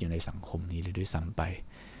ชีวิตอยู่ในสังคมนี้เลยด้วยซ้ำไป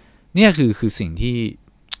เนี่ยคือสิ่งที่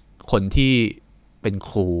คนที่เป็น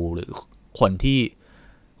ครูหรือคนที่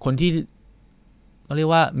เขาเรียก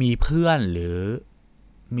ว่ามีเพื่อนหรือ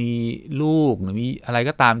มีลูกหรือมีอะไร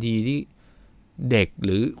ก็ตามทีที่เด็กห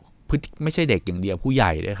รือไม่ใช่เด็กอย่างเดียวผู้ให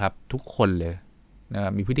ญ่เลยครับทุกคนเลยน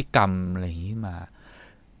ะมีพฤติกรรมอะไรอย่างนี้มา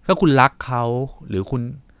ถ้าคุณรักเขาหรือคุณ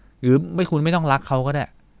ไม่ต้องรักเขาก็ได้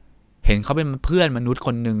เห็นเขาเป็นเพื่อนมนุษย์ค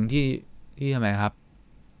นหนึ่งที่ทำไมครับ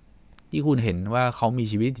ที่คุณเห็นว่าเขามี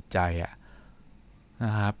ชีวิตจิตใจอะน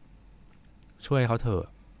ะครับช่วยเขาเถอะ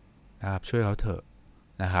นะครับช่วยเขาเถอะ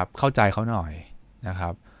นะครับเข้าใจเขาหน่อยนะครั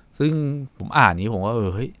บซึ่งผมอ่านนี้ผมว่า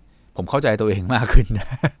เฮ้ยผมเข้าใจตัวเองมากขึ้นนะ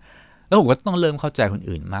แล้วผมก็ต้องเริ่มเข้าใจคน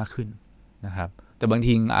อื่นมากขึ้นนะครับแต่บาง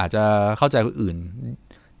ทีอาจจะเข้าใจคนอื่น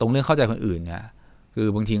ตรงเรื่องเข้าใจคนอื่นเนี่ยคือ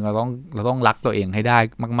บางทีเราต้องรักตัวเองให้ได้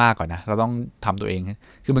มากๆก่อนนะเราต้องทำตัวเอง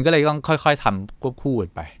คือมันก็เลยต้องค่อยๆทำควบคู่กั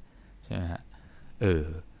นไปใช่ ช่ไหมฮะ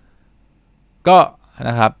ก็น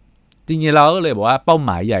ะครับจริงๆเราก็เลยบอกว่าเป้าห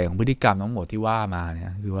มายใหญ่ของพฤติกรรมทั้งหมดที่ว่ามาเนี่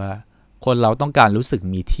ยคือว่าคนเราต้องการรู้สึก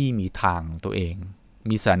มีที่มีทางตัวเอง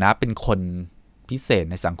มีฐานะเป็นคนพิเศษ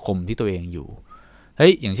ในสังคมที่ตัวเองอยู่เฮ้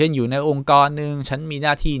ยอย่างเช่นอยู่ในองค์กรนึงฉันมีห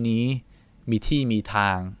น้าที่นี้มีที่มีท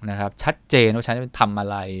างนะครับชัดเจนว่าฉันทำอะ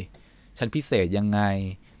ไรฉันพิเศษยังไง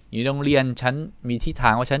อยู่โรงเรียนฉันมีที่ทา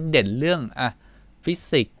งว่าฉันเด่นเรื่องฟิ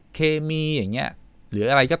สิกส์เคมีอย่างเงี้ยหรือ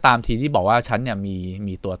อะไรก็ตามทีที่บอกว่าฉันเนี่ย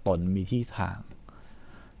มีตัวตนมีที่ทาง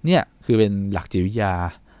เนี่ยคือเป็นหลักจิตวิทยา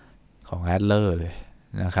ของแอดเลอร์เลย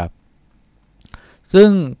นะครับซึ่ง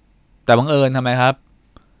แต่บังเอิญทำไมครับ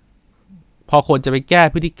พอคนจะไปแก้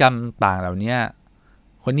พฤติกรรมต่างเหล่านี้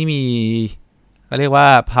คนที่มีก็เรียกว่า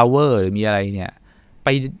power หรือมีอะไรเนี่ยไป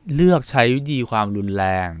เลือกใช้วิธีความรุนแร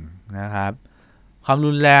งนะครับความ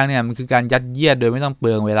รุนแรงเนี่ยมันคือการยัดเยียดโดยไม่ต้องเป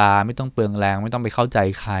ลืองเวลาไม่ต้องเปลืองแรงไม่ต้องไปเข้าใจ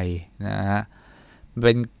ใครนะฮะเ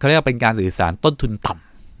ป็นเขาเรียกว่าเป็นการสื่อสารต้นทุนต่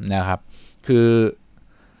ำนะครับคือ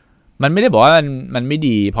มันไม่ได้บอกว่ามันไม่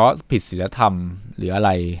ดีเพราะผิดศีลธรรมหรืออะไร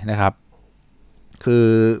นะครับคือ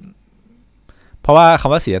เพราะว่าค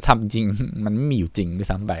ำว่าศีลธรรมจริงมันไม่มีอยู่จริงด้วย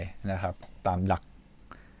ซ้ำไปนะครับตามหลัก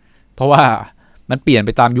เพราะว่ามันเปลี่ยนไป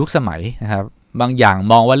ตามยุคสมัยนะครับบางอย่าง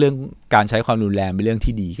มองว่าเรื่องการใช้ความรุนแรงเป็นเรื่อง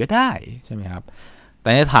ที่ดีก็ได้ใช่ไหมครับแต่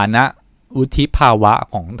ในฐานะวุฒิภาวะ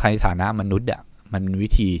ของในฐานะมนุษย์มันเป็นวิ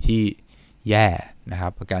ธีที่แย่นะครั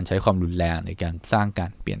บการใช้ความรุนแรงในการสร้างกา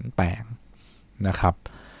รเปลี่ยนแปลงนะครับ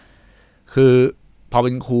คือพอเ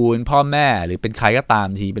ป็นครูเป็นพ่อแม่หรือเป็นใครก็ตาม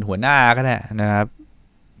ทีเป็นหัวหน้าก็ได้นะครับ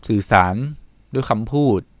สื่อสารด้วยคำพู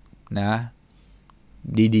ดนะ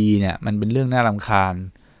ดีๆเนี่ยมันเป็นเรื่องน่ารำคาญ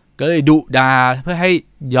ก็เลยดุด่าเพื่อให้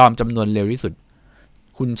ยอมจำนวนเร็วที่สุด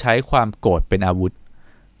คุณใช้ความโกรธเป็นอาวุธ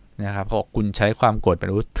นะครับเพราะคุณใช้ความโกรธเป็น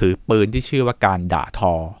อาวุธถือปืนที่ชื่อว่าการด่าท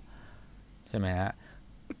อใช่ไหมฮะ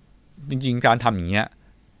จริงๆการทำอย่างเงี้ย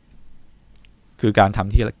คือการท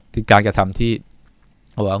ำที่คือการกระทำที่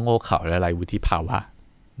ว่าโง่เขลาและไร้วุฒิภาวะ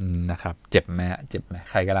นะครับเจ็บไหม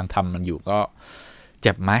ใครกำลังทำมันอยู่ก็เ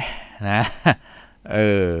จ็บไหมนะ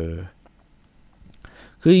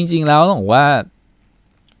คือจริงๆแล้วต้องบอกว่า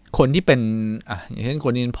คนที่เป็นอย่างเช่นค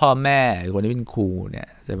นที่เป็นพ่อแม่หรือคนที่เป็นครูเนี่ย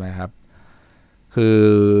ใช่ไหมครับคือ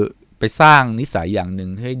ไปสร้างนิสัยอย่างหนึ่ง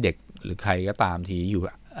ให้เด็กหรือใครก็ตามที่อยู่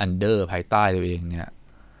อันเดอร์ภายใต้ตัวเองเนี่ย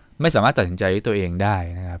ไม่สามารถตัดสินใจด้วยตัวเองได้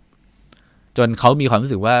นะครับจนเขามีความ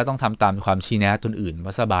รู้สึกว่าต้องทำตามความชี้แนะคนอื่น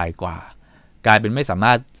ว่าสบายกว่ากลายเป็นไม่สาม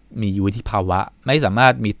ารถมีวุฒิภาวะไม่สามาร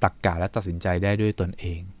ถมีตรรกะและตัดสินใจได้ด้วยตนเอ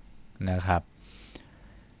งนะครับ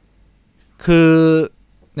คือ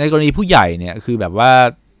ในกรณีผู้ใหญ่เนี่ยคือแบบว่า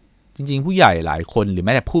จริงๆผู้ใหญ่หลายคนหรือแ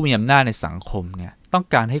ม้แต่ผู้มีอำนาจในสังคมเนี่ยต้อง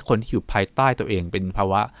การให้คนที่อยู่ภายใต้ตัวเองเป็นภา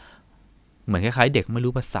วะเหมือนคล้ายๆเด็กไม่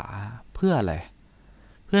รู้ภาษาเพื่ออะไร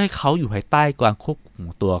เพื่อให้เขาอยู่ภายใต้การควบคุม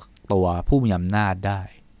ตัวผู้มีอำนาจได้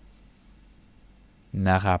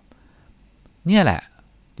นะครับเนี่ยแหละ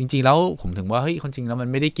จริงๆแล้วผมถึงว่าเฮ้ยคนจริงแล้วมัน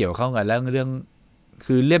ไม่ได้เกี่ยวข้องกับเรื่อง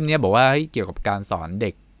คือเล่มนี้บอกว่าเฮ้ยเกี่ยวกับการสอนเ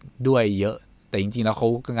ด็กด้วยเยอะแต่จริงๆแล้วเขา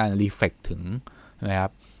การรีเฟล็กถึงนะครั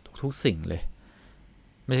บทุกสิ่งเลย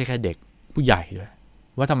ไม่ใช่แค่เด็กผู้ใหญ่ด้วย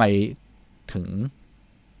ว่าทำไมถึง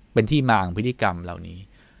เป็นที่มาของพฤติกรรมเหล่านี้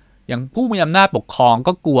อย่างผู้มีอำนาจปกครอง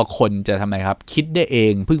ก็กลัวคนจะทำไมครับคิดได้เอ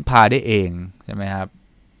งพึ่งพาได้เองใช่ไหมครับ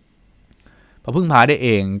พอพึ่งพาได้เอ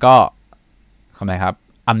งก็ทำไมครับ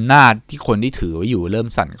อำนาจที่คนที่ถือไว้อยู่เริ่ม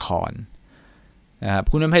สั่นคลอนนะครับ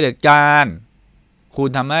คุณเป็นเผด็จการคุณ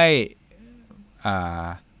ทำให้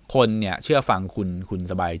คนเนี่ยเชื่อฟังคุณ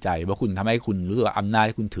สบายใจว่าคุณทำให้คุณรู้สึกว่าอำนาจ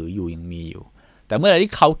ที่คุณถืออยู่ยังมีอยู่แต่เมื่อไหร่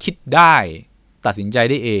ที่เขาคิดได้ตัดสินใจ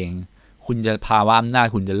ได้เองคุณจะภาวะอำนาจ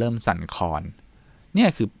คุณจะเริ่มสั่นคลอนเนี่ย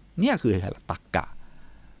คือตรรกะ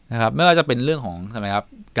นะครับไม่ว่าจะเป็นเรื่องของทำไมครับ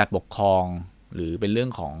การปกครองหรือเป็นเรื่อง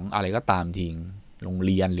ของอะไรก็ตามทิ้งโรงเ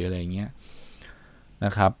รียนหรืออะไรเงี้ยน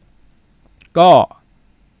ะครับก็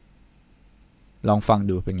ลองฟัง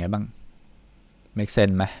ดูเป็นไงบ้าง make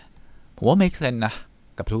sense ไหมผมว่า make sense นะ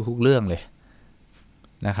กับทุกเรื่องเลย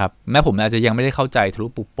นะครับแม้ผมอาจจะยังไม่ได้เข้าใจทะลุ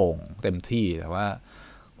ปุโป่งเต็มที่แต่ว่า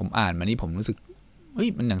ผมอ่านมานี่ผมรู้สึกเฮ้ย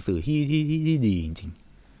มันหนังสือที่ดีจริง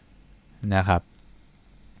ๆนะครับ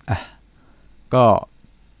ก็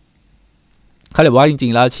เขาเรียกว่าจริ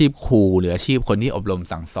งๆแล้วอาชีพครูหรืออาชีพคนที่อบรม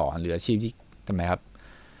สั่งสอนหรืออาชีพที่ทำไมครับ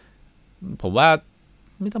ผมว่า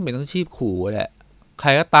ไม่ต้องเป็นอาชีพครูแหละใคร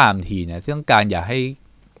ก็ตามทีเนี่ยที่ต้องการอยากให้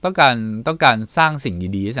ต้องการสร้างสิ่ง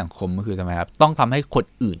ดีๆให้สังคมก็คือทำไมครับต้องทำให้คน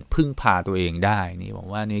อื่นพึ่งพาตัวเองได้นี่ผม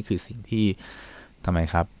ว่านี่คือสิ่งที่ทำไม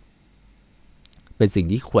ครับเป็นสิ่ง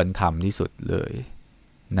ที่ควรทำที่สุดเลย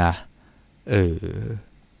นะ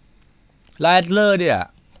ไลท์เลอร์เนี่ย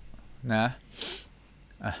นะ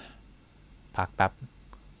พักแป๊บ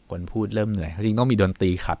คนพูดเริ่มเหนื่อยจริงต้องมีดนตรี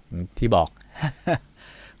ขัดที่บอก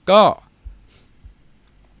ก็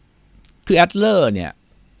คือแอดเลอร์เนี่ย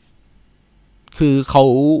คือเขา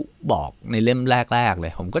บอกในเล่มแรกเล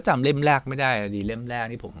ยผมก็จำเล่มแรกไม่ได้ดีเล่มแรก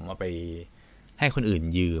นี่ผมเอาไปให้คนอื่น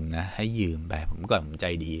ยืมนะให้ยืมไปผมก็ผมใจ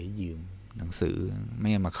ดียืมหนังสือไม่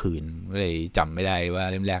มาคืนก็เลยจำไม่ได้ว่า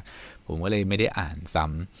เล่มแรกผมก็เลยไม่ได้อ่านซ้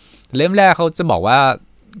ำเล่มแรกเขาจะบอกว่า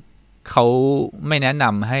เขาไม่แนะน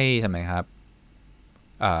ำให้ทำไมครับ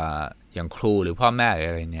อย่างครูหรือพ่อแม่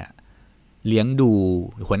อะไรเนี่ยเลี้ยงดู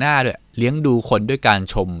หัวหน้าด้วยเลี้ยงดูคนด้วยการ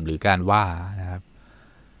ชมหรือการว่านะครับ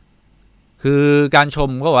คือการชม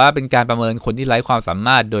ก็ว่าเป็นการประเมินคนที่ไร้ความสาม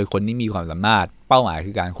ารถโดยคนที่มีความสามารถเป้าหมาย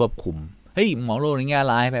คือการควบคุมเฮ้ยมองโลกในแง่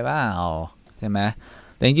ร้ายไปบ้าใช่ไหม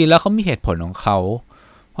แต่จริงๆแล้วเขามีเหตุผลของเขา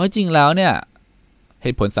เพราะจริงแล้วเนี่ยเห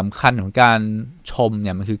ตุผลสำคัญของการชมเ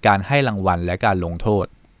นี่ยมันคือการให้รางวัลและการลงโทษ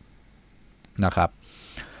นะครับ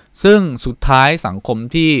ซึ่งสุดท้ายสังคม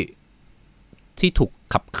ที่ถูก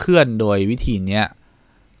ขับเคลื่อนโดยวิธีนี้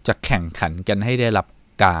จะแข่งขันกันให้ได้รับ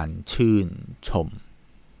การชื่นชม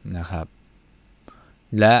นะครับ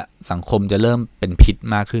และสังคมจะเริ่มเป็นพิษ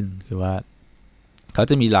มากขึ้นคือว่าเขา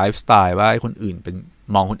จะมีไลฟ์สไตล์ว่าให้คนอื่นเป็น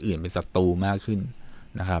มองคนอื่นเป็นศัตรูมากขึ้น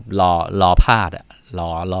นะครับรอพลาด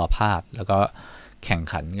รอพลาดแล้วก็แข่ง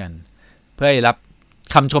ขันกันเพื่อรับ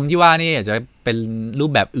คำชมที่ว่านี่อาจจะเป็นรู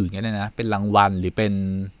ปแบบอื่นก็ได้นะเป็นรางวัลหรือเป็น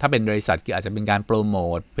ถ้าเป็นบริษัทก็อาจจะเป็นการโปรโม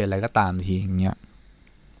ทเป็นอะไรก็ตามทีอย่างเงี้ย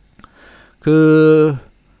คือ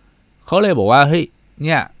เขาเลยบอกว่าเฮ้ยเ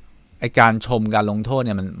นี่ยไอการชมการลงโทษเ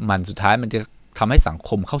นี่ยมันสุดท้ายมันจะทำให้สังค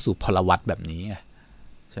มเข้าสู่พลวัตแบบนี้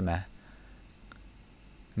ใช่ไหม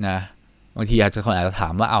นะบางทีอาจจะถา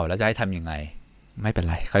มว่าแล้วจะให้ทำยังไงไม่เป็น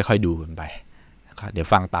ไรค่อยๆดูกันไปเดี๋ยว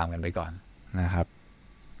ฟังตามกันไปก่อนนะครับ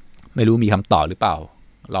ไม่รู้มีคำตอบหรือเปล่า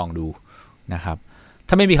ลองดูนะครับ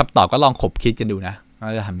ถ้าไม่มีคำตอบก็ลองขบคิดกันดูนะ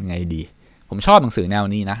ว่าจะทำยังไงดีผมชอบหนังสือแนว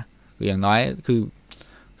นี้นะคืออย่างน้อย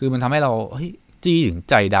คือมันทำให้เราจี้ถึง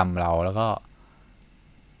ใจดำเราแล้วก็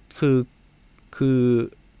คือ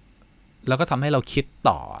แล้วก็ทำให้เราคิด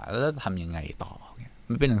ต่อแล้วจะทำยังไงต่อ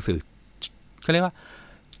มันเป็นหนังสือเขาเรียกว่า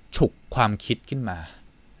ฉุกความคิดขึ้นมา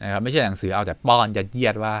นะครับไม่ใช่หนังสือเอาแต่ป้อนยัดเยีย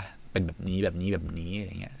ดว่าเป็นแบบนี้อะไร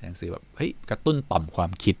เงี้ยหนังสือแบบกระตุ้นต่อมควา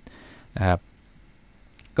มคิดนะครับ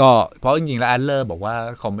ก็เพราะจริงๆแล้วแอดเลอร์บอกว่า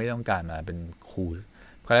เขาไม่ต้องการมาเป็นครู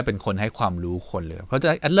เขาได้เป็นคนให้ความรู้คนเลยเพราะ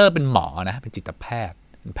แอดเลอร์เป็นหมอนะเป็นจิตแพทย์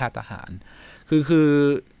เป็นแพทย์ทหารคือ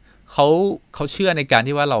เขาเชื่อในการ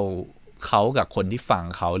ที่ว่าเขากับคนที่ฟัง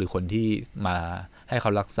เขาหรือคนที่มาให้เข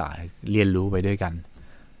ารักษาเรียนรู้ไปด้วยกัน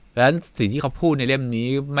เพราะฉะนั้นสิ่งที่เขาพูดในเล่มนี้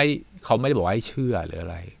เขาไม่ได้บอกให้เชื่อหรืออะ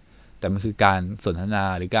ไรแต่มันคือการสนทนา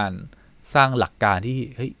หรือการสร้างหลักการที่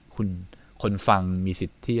คนฟังมีสิ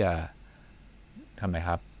ทธิ์ที่จะทำไมค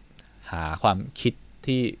รับหาความคิด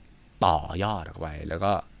ที่ต่อยอดออกไปแล้ว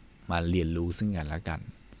ก็มาเรียนรู้ซึ่งกันและกัน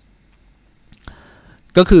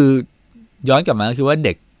ก็คือย้อนกลับมาคือว่าเ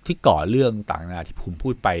ด็กที่ก่อเรื่องต่างๆที่ผมพู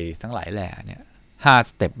ดไปทั้งหลายแหล่เนี่ย5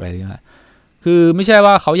 สเต็ปอะไรนี่คือไม่ใช่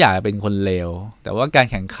ว่าเขาอยากเป็นคนเลวแต่ว่าการ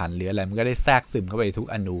แข่งขันหรืออะไรมันก็ได้แทรกซึมเข้าไปทุก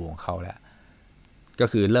อนูของเขาแล้วก็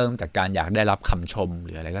คือเริ่มจากการอยากได้รับคำชมห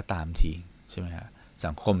รืออะไรก็ตามทีใช่ไหมฮะ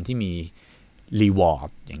สังคมที่มีรีวอร์ด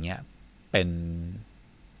อย่างเงี้ยเ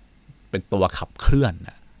ป็นตัวขับเคลื่อน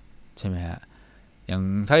ใช่ไหมฮะอย่าง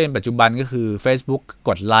ถ้าเป็นปัจจุบันก็คือ Facebook ก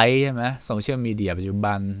ดไลค์ใช่ไหมโซเชียลมีเดียปัจจุ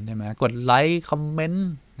บันใช่ไหมกดไลค์คอมเมนต์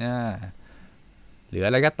หรืออ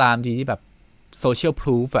ะไรก็ตามทีที่แบบโซเชียลพ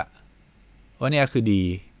รูฟว่าเนี่ยคือดี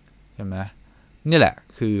ใช่ไหมนี่แหละ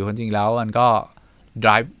คือความจริงแล้วมันก็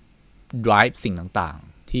drive สิ่งต่าง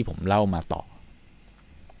ๆที่ผมเล่ามาต่อ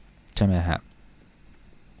ใช่ไหมฮะ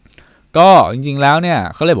ก็จริงๆแล้วเนี่ย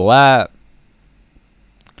เขาเลยบอกว่า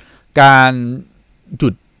การจุ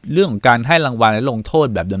ดเรื่องของการให้รางวัลและลงโทษ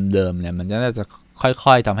แบบเดิมๆเนี่ยมันจะ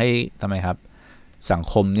ค่อยๆทำไมครับสัง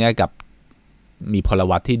คมเนี่ยกับมีพล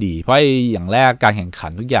วัตที่ดีเพราะอย่างแรกการแข่งขั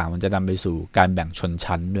นทุกอย่างมันจะนำไปสู่การแบ่งชน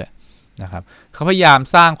ชั้นด้วยนะครับเขาพยายาม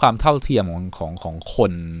สร้างความเท่าเทียมของค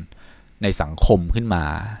นในสังคมขึ้นมา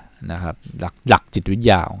นะครับหลักจิตวิท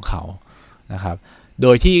ยาของเขานะครับโด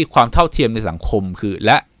ยที่ความเท่าเทียมในสังคมคือแ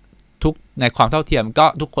ละทุกในความเท่าเทียมก็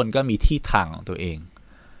ทุกคนก็มีที่ทางของตัวเอง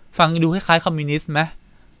ฟังดูคล้ายๆคอมมิวนิสต์ไหม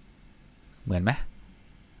เหมือนไหม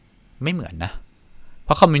ไม่เหมือนนะเพ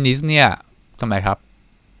ราะคอมมิวนิสต์เนี่ยทำไมครับ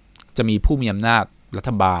จะมีผู้มีอำนาจรั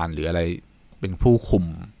ฐบาลหรืออะไรเป็นผู้คุม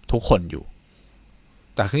ทุกคนอยู่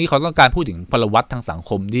แต่ที่เขาต้องการพูดถึงพลวัตทางสัง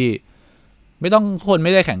คมที่ไม่ต้องคนไ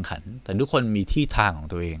ม่ได้แข่งขันแต่ทุกคนมีที่ทางของ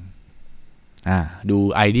ตัวเองดู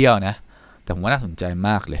ไอเดียลนะแต่ผมว่าน่าสนใจม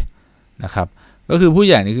ากเลยนะครับก็คือผู้ใ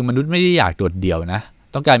หญ่นี่คือมนุษย์ไม่ได้อยากโดดเดี่ยวนะ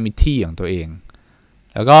ต้องการมีที่ของตัวเอง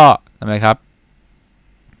แล้วก็ทำไมครับ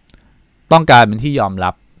ต้องการเป็นที่ยอม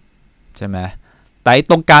รับใช่ไหมแต่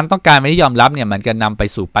ต้องการเป็นที่ยอมรับเนี่ยมันจะนำไป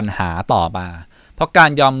สู่ปัญหาต่อมา เพราะการ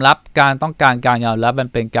ยอมรับการต้องการการยอมรับมั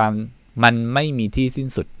นไม่มีที่สิ้น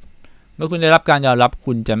สุดเมื่อคุณได้รับการยอมรับ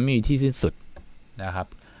คุณจะไม่มีที่สิ้นสุดนะครับ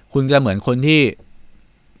คุณจะเหมือนคนที่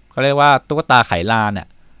เขาเรียกว่าตุ๊กตาไขลานเนี่ย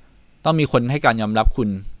ต้องมีคนให้การยอมรับคุณ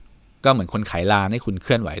ก็เหมือนคนไขลานให้คุณเค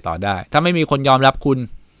ลื่อนไหวต่อได้ถ้าไม่มีคนยอมรับ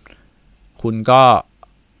คุณก็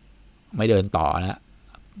ไม่เดินต่อแล้ว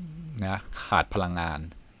นะขาดพลังงาน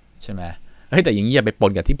ใช่ไหมแต่อย่างนี้อย่าไปป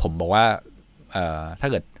นกับที่ผมบอกว่าถ้า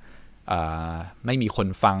เกิดไม่มีคน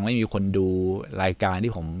ฟังไม่มีคนดูรายการ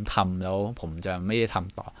ที่ผมทำแล้วผมจะไม่ได้ท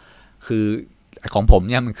ำต่อคือของผม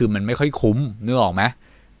เนี่ยมันไม่ค่อยคุ้มนึกออกไหม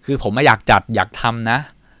คือผมไม่อยากจัดอยากทำนะ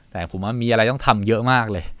แต่ผมว่ามีอะไรต้องทำเยอะมาก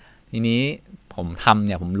เลยทีนี้ผมทำเ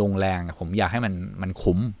นี่ยผมลงแรงผมอยากให้มัน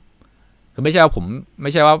คุ้มคือไม่ใช่ว่า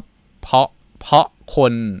เพรา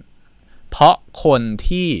ะคน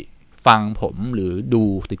ที่ฟังผมหรือดู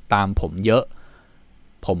ติดตามผมเยอะ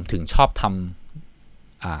ผมถึงชอบท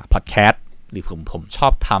ำพอดแคสต์หรือผมชอ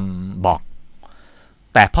บทำบล็อก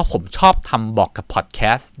แต่เพราะผมชอบทำบล็อกกับพอดแค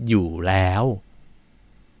สต์อยู่แล้ว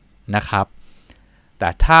นะครับแต่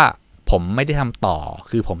ถ้าผมไม่ได้ทำต่อ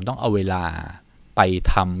คือผมต้องเอาเวลาไป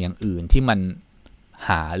ทำอย่างอื่นที่มันห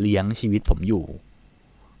าเลี้ยงชีวิตผมอยู่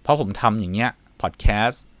เพราะผมทำอย่างเงี้ยพอดแคส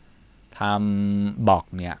ต์ทำบล็อก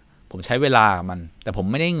เนี่ยผมใช้เวลามันแต่ผม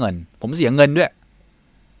ไม่ได้เงินผมเสียเงินด้วย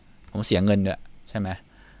ใช่ไหม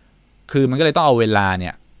คือมันก็เลยต้องเอาเวลาเนี่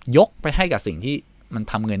ยยกไปให้กับสิ่งที่มัน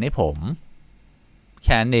ทำเงินให้ผมแ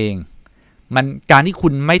ค่นั้นเองมันการที่คุ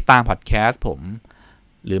ณไม่ตามพอดแคสต์ผม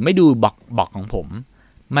หรือไม่ดูบล็อกของผม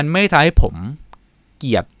มันไม่ทำให้ผมเก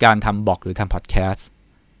ลียดการทำบล็อกหรือทำพอดแคสต์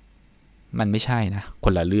มันไม่ใช่นะค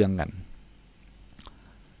นละเรื่องกัน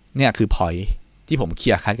เนี่ยคือ point ที่ผมเค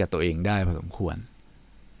ลียร์คัดกับตัวเองได้พอสมควร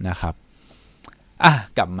นะครับ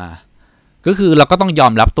กลับมาก็คือเราก็ต้องยอ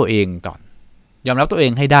มรับตัวเองก่อนยอมรับตัวเอ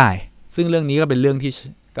งให้ได้ซึ่งเรื่องนี้ก็เป็นเรื่องที่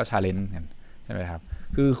ก็ชาเลนจ์กันใช่ไหมครับ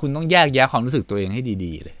คือคุณต้องแยกแยะความรู้สึกตัวเองให้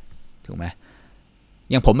ดีๆเลยถูกไหม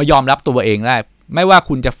อย่างผมมายอมรับตัวเองได้ไม่ว่า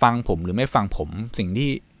คุณจะฟังผมหรือไม่ฟังผมสิ่งที่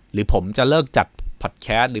หรือผมจะเลิกจัดพอดแค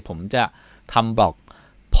สต์หรือผมจะทำบล็อก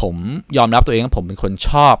ผมยอมรับตัวเองว่าผมเป็นคน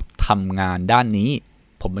ชอบทำงานด้านนี้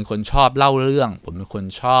ผมเป็นคนชอบเล่าเรื่องผมเป็นคน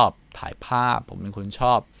ชอบถ่ายภาพผมเป็นคนช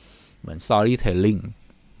อบเหมือน storytelling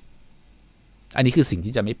อันนี้คือสิ่ง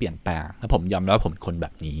ที่จะไม่เปลี่ยนแปลงและผมยอมรับว่าผมเป็นคนแบ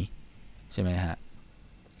บนี้ใช่ไหมฮะ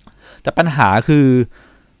แต่ปัญหาคือ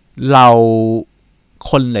เรา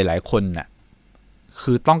คนหลายๆคนน่ะ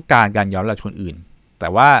คือต้องการการยอมรับจากคนอื่นแต่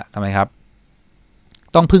ว่าทำไมครับ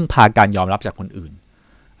ต้องพึ่งพาการยอมรับจากคนอื่น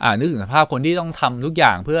นึกถึงสภาพคนที่ต้องทำทุกอย่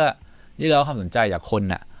างเพื่อที่เราความสนใจจากคน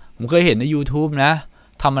น่ะผมเคยเห็นใน YouTube นะ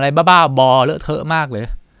ทำอะไรบ้าๆบอเลอะเทอะมากเลย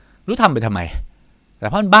รู้ทำไปทำไมแต่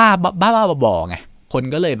เพราะมันบ้าบอไงคน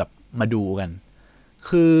ก็เลยแบบมาดูกัน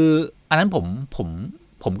คืออันนั้นผ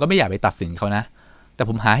มก็ไม่อยากไปตัดสินเขานะแต่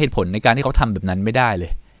ผมหาเหตุผลในการที่เขาทำแบบนั้นไม่ได้เล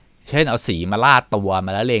ยเช่นเอาสีมาลาดตัวม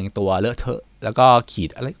าละเลงตัวเลอะเทอะแล้วก็ขีด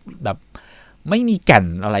อะไรแบบไม่มีแก่น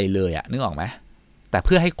อะไรเลยนึกออกไหมแต่เ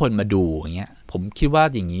พื่อให้คนมาดูอย่างเงี้ยผมคิดว่า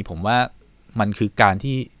อย่างนี้ผมว่ามันคือการ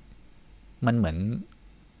ที่มันเหมือ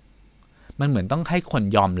นต้องให้คน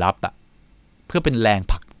ยอมรับเพื่อเป็นแรง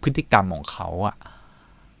ผลักพฤติกรรมของเขา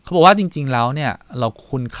เขาบอกว่าจริงๆแล้วเนี่ยเรา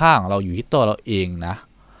คุณค่าของเราอยู่ที่ตัวเราเองนะ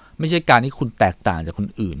ไม่ใช่การที่คุณแตกต่างจากคน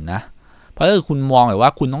อื่นนะเพราะถ้าคุณมองเลยว่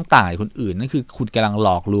าคุณต้องต่างจากคนอื่นนั่นคือคุณกำลังหล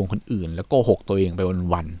อกลวงคนอื่นแล้วโกหกตัวเองไป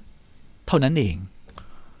วันๆเท่านั้นเอง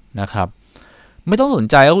นะครับไม่ต้องสน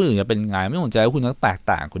ใจว่าคนอื่นจะเป็นไงไม่ต้องสนใจว่าคุณต้องแตก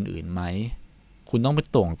ต่างคนอื่นไหมคุณต้องเป็น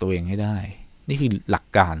ตัวของตัวเองให้ได้นี่คือหลัก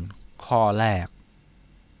การข้อแรก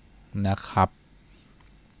นะครับ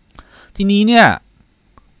ทีนี้เนี่ย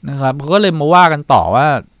นะครับก็เลยมาว่ากันต่อว่า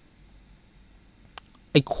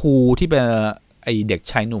ไอ้ครูที่เป็นไอ้เด็ก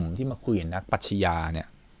ชายหนุ่มที่มาคุยกับนักปรัชญาเนี่ย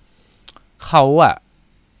เขา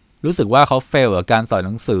รู้สึกว่าเขาเฟลกับการสอนห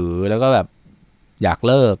นังสือแล้วก็แบบอยาก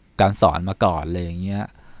เลิกการสอนมาก่อนเลยอย่างเงี้ย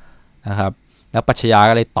นะครับนักปรัชญา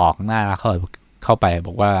ก็เลยตอกหน้าเข้าไปบ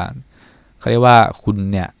อกว่าเขาเรียกว่าคุณ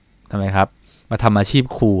เนี่ยทำไมครับมาทำอาชีพ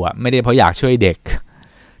ครูไม่ได้เพราะอยากช่วยเด็ก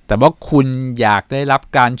แต่ว่าคุณอยากได้รับ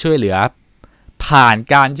การช่วยเหลือผ่าน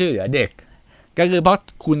การช่วยเหลือเด็กก็คือเพราะ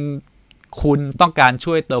คุณต้องการ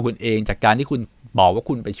ช่วยตัวคุณเองจากการที่คุณบอกว่า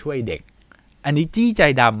คุณไปช่วยเด็กอันนี้จี้ใจ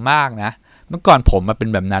ดำมากนะเมื่อก่อนผมมาเป็น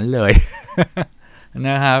แบบนั้นเลย น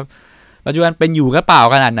ะครับปัจจุบันเป็นอยู่ก็เปล่า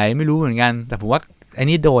ขนาดไหนไม่รู้เหมือนกันแต่ผมว่าอัน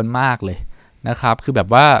นี้โดนมากเลยนะครับคือแบบ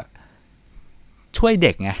ว่าช่วยเ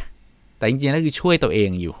ด็กไงแต่จริงๆแล้วคือช่วยตัวเอง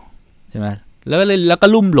อยู่ใช่ไหมแล้วก็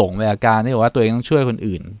ลุ่มหลงในอาการที่บอกว่าตัวเองต้องช่วยคน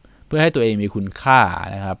อื่นเพื่อให้ตัวเองมีคุณค่า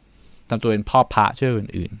นะครับทำตัวเป็นพ่อพระช่วยคน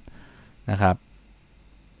อื่นนะครับ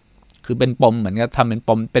คือเป็นปมเหมือนกับทำเป็น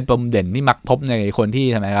ปมเด่นที่มักพบในคนที่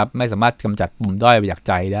ทำไมครับไม่สามารถกำจัดปมด้อยไปจากใ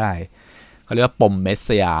จได้เขาเรียกว่าปมเมสเ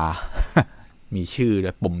ซีย มีชื่อด้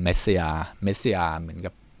วยปมเมสเซียเหมือน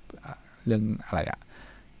กับเรื่องอะไรอะ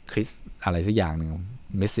คริสอะไรสักอย่างหนึ่ง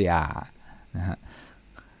เมสเซียนะฮะ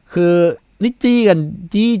คือนี่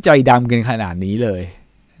จี้ใจดำกันขนาดนี้เลย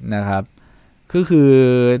นะครับคือ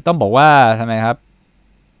ต้องบอกว่าทำไมครับ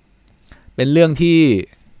เป็นเรื่องที่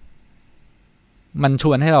มันช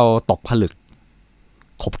วนให้เราตกผลึก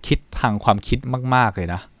ขบคิดทางความคิดมากๆเลย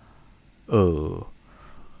นะ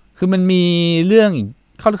คือมันมีเรื่องอีก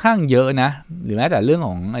ค่อนข้างเยอะนะหรือแม้แต่เรื่องข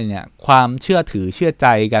องอะไรเนี่ยความเชื่อถือเชื่อใจ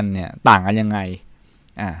กันเนี่ยต่างกันยังไง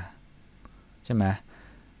ใช่ไหม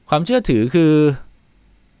ความเชื่อถือคือ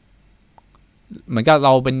เหมือนกับเร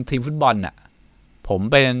าเป็นทีมฟุตบอลน่ะผม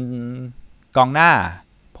เป็นกองหน้า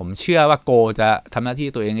ผมเชื่อว่าโกจะทำหน้าที่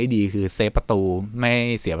ตัวเองได้ดีคือเซฟประตูไม่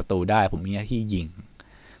เสียประตูได้ผมมีหน้าที่ยิง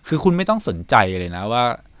คือคุณไม่ต้องสนใจเลยนะ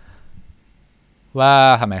ว่า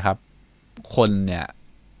ทำไมครับคนเนี่ย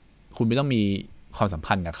คุณไม่ต้องมีความสัม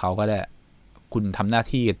พันธ์กับเขาก็ได้คุณทำหน้า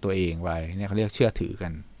ที่ตัวเองไว้เนี่ยเขาเรียกเชื่อถือกั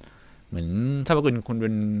นเหมือนถ้าคุณเป็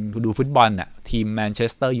นดูฟุตบอลน่ะทีมแมนเช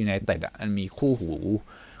สเตอร์ยูไนเต็ดอ่ะมันมีคู่หู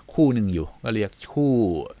คู่หนึ่งอยู่ก็เรียกคู่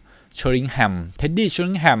เชอริงแฮมเท็ดดี้เชอ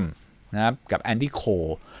ริงแฮมนะครับกับแอนดี้โค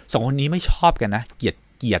สองคนนี้ไม่ชอบกันนะเก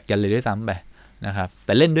ลียดกันเลยด้วยซ้ำไปนะครับแ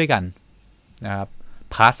ต่เล่นด้วยกันนะครับ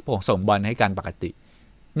พาสส่งบอลให้กันปกติ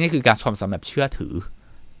นี่คือการความสัมพันธ์แบบเชื่อถือ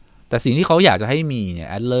แต่สิ่งที่เขาอยากจะให้มีเนี่ย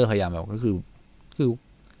แอดเลอร์พยายามบอกก็คือ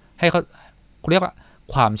ให้เขาเรียกว่า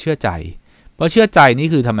ความเชื่อใจเพราะเชื่อใจนี่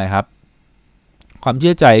คือทำไมครับความเ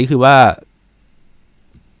ชื่อใจคือว่า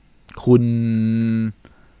คุณ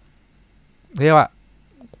เรียกว่า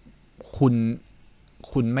คุ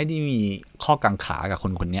ณไม่ได้มีข้อกังขากับ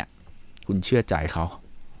คนเนี้ยคุณเชื่อใจเขา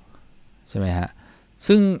ใช่ไหมฮะ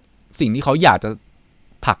ซึ่งสิ่งที่เขาอยากจะ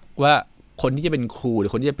ผลักว่าคนที่จะเป็นครูหรื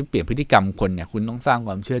อคนที่จะไปเปลี่ยนพฤติกรรมคนเนี่ยคุณต้องสร้างค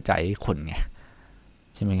วามเชื่อใจให้คนไง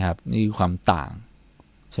ใช่ไหมครับนี่คือความต่าง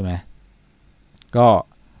ใช่ไหมก็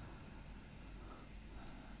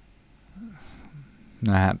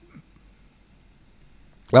นะครับ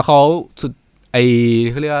แล้วเขา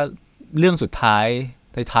เขาเรียกว่าเรื่องสุดท้าย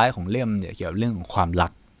ของเล่มเนี่ยเกี่ยวกับเรื่องของความรั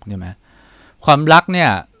กใช่ไหมความรักเนี่ย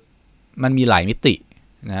มันมีหลายมิติ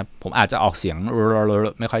นะครับผมอาจจะออกเสียง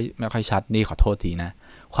ไม่ค่อยชัดนี่ขอโทษทีนะ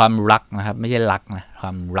ความรักนะครับไม่ใช่รักนะคว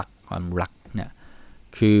ามรักเนี่ย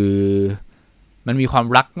คือมันมีความ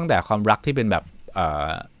รักตั้งแต่ความรักที่เป็นแบบ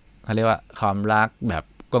เขาเรียกว่าความรักแบบ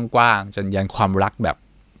กว้างๆจนยันความรักแบบ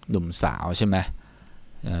หนุ่มสาวใช่ไหม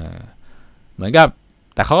เหมือนกับ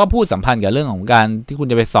แต่เขาก็พูดสัมพันธ์กับเรื่องของการที่คุณ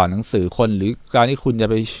จะไปสอนหนังสือคนหรือการที่คุณจะ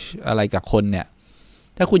ไปอะไรกับคนเนี่ย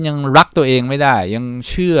ถ้าคุณยังรักตัวเองไม่ได้ยัง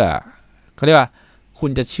เชื่อเขาเรียกว่าคุณ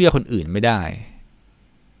จะเชื่อคนอื่นไม่ได้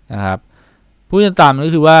นะครับพูดตามก็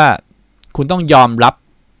คือว่าคุณต้องยอมรับ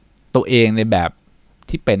ตัวเองในแบบ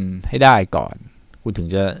ที่เป็นให้ได้ก่อนคุณถึง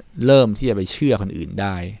จะเริ่มที่จะไปเชื่อคนอื่นไ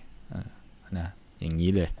ด้นะอย่างนี้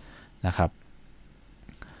เลยนะครับ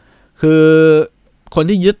คือคน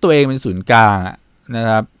ที่ยึดตัวเองเป็นศูนย์กลางนะ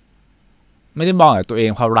ครับไม่ได้มองแต่ตัวเอง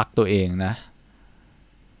เพราะรักตัวเองนะ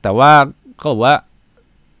แต่ว่าเขาบอกว่า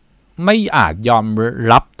ไม่อาจยอม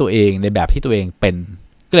รับตัวเองในแบบที่ตัวเองเป็น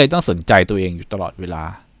ก็เลยต้องสนใจตัวเองอยู่ตลอดเวลา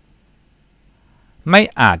ไม่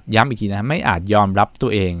อาจย้ำอีกทีนะไม่อาจยอมรับตั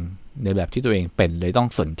วเองในแบบที่ตัวเองเป็นเลยต้อง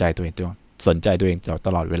สนใจตัวเองต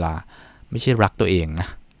ลอดเวลาไม่ใช่รักตัวเองนะ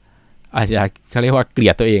อาจจะเขาเรียกว่าเกลี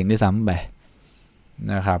ยดตัวเองด้วยซ้ำไป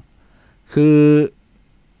นะครับคือ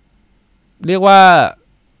เรียกว่า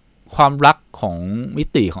ความรักของมิ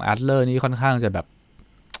ติของแอดเลอร์นี่ค่อนข้างจะแบบ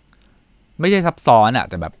ไม่ใช่ซับซ้อนอะ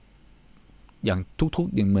แต่แบบอย่างทุก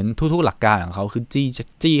อย่างเหมือนทุกหลักการของเขาคือ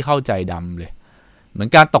จี้เข้าใจดำเลยเหมือน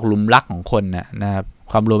การตกหลุมรักของคนนะครับ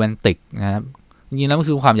ความโรแมนติกนะครับจริงๆแล้วมัน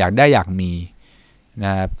คือความอยากได้อยากมีน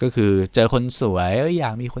ะครับก็คือเจอคนสวยอย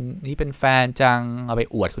ากมีคนนี้เป็นแฟนจังเอาไป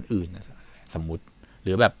อวดคนอื่นสมมุติห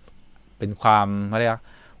รือแบบเป็นความเขาเรียก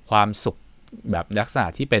ความสุขแบบลักษณะ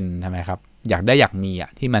ที่เป็นทำไมครับอยากได้อยากมี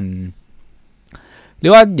ที่มันเรีย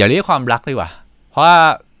กว่าอย่าเรียกความรักเลยว่ะเพราะว่า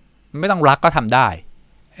ไม่ต้องรักก็ทำได้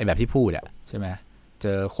ไอ้แบบที่พูดใช่ไหมเจ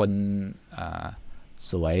อคน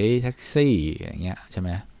สวยแท็กซี่อย่างเงี้ยใช่ไหม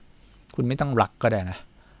คุณไม่ต้องรักก็ได้นะ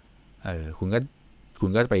คุณ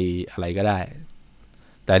ก็ไปอะไรก็ได้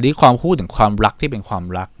แต่ที่ความพูดถึงความรักที่เป็นความ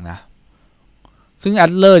รักนะซึ่งแอ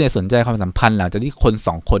ดเลอร์เนี่ยสนใจความสัมพันธ์หลังจากที่คนส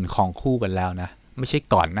องคนครองคู่กันแล้วนะไม่ใช่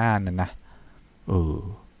ก่อนหน้านั้นนะ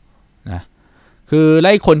นะคือไ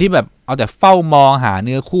ล่คนที่แบบเอาแต่เฝ้ามองหาเ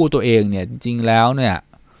นื้อคู่ตัวเองเนี่ยจริงๆแล้วเนี่ย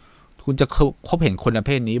คุณจะพบเห็นคนประเ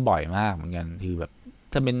ภทนี้บ่อยมากเหมือนกันคือแบบ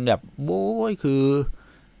ถ้าเป็นแบบโว้ยคือ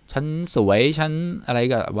ฉันสวยฉันอะไร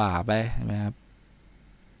ก็ว่าไปใช่ไหมครับ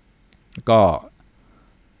ก็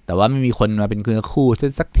แต่ว่าไม่มีคนมาเป็นเนื้อคู่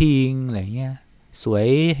สักทีอะไรเงี้ยสวย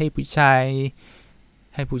ให้ผู้ชาย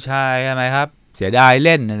ใช่ไหมครับ สียดายเ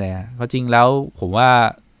ล่นนั่นแหละก็จริงแล้วผมว่า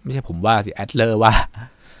ไม่ใช่ผมว่าสิแอดเลอร์ว่า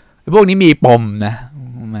พวกนี้มีปมนะ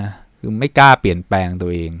คือไม่กล้าเปลี่ยนแปลงตัว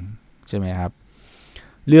เองใช่ไหมครับ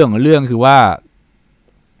เรื่องคือว่า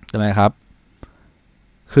ทำไมครับ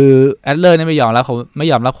คือแอดเลอร์เนี่ยไม่ยอมรับเขา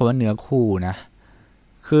ว่าเนื้อคู่นะ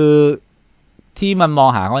คือที่มันมอง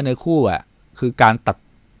หาว่าเนื้อคู่อ่ะคือการตัด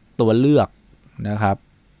ตัวเลือกนะครับ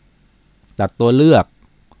ตัดตัวเลือก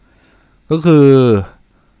ก็คือ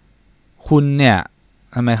คุณเนี่ย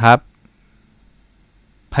ทำไมครับ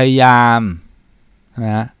พยายามน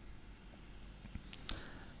ะ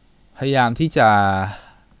พยายามที่จะ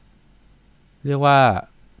เรียกว่า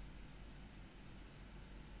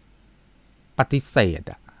ปฏิเสธ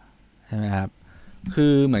อ่ะใช่ไหมครับคื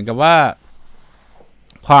อเหมือนกับว่า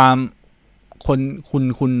ความ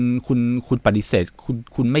คุณปฏิเสธ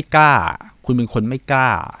คุณไม่กล้าคุณเป็นคนไม่ก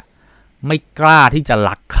ล้าที่จะ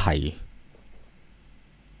รักใคร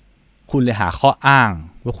คุณเลยหาข้ออ้าง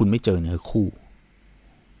ว่าคุณไม่เจอเนื้อคู่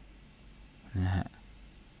นะฮะ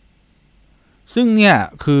ซึ่งเนี่ย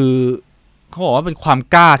คือเขาบอกว่าเป็นความ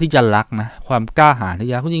กล้าที่จะรักนะความกล้าหาญที่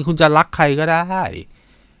จะจริงคุณจะรักใครก็ได้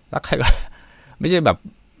รักใครก็ไม่ใช่แบบ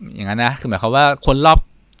อย่างนั้นนะคือหมายความว่า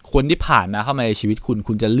คนที่ผ่านมาเข้ามาในชีวิต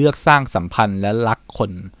คุณจะเลือกสร้างสัมพันธ์และรักค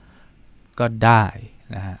นก็ได้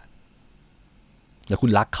นะฮะแต่คุ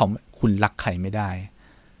ณรักใครไม่ได้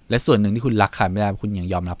และส่วนหนึ่งที่คุณรักใครไม่ได้คุณยัง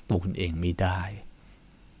ยอมรับตัวคุณเองไม่ได้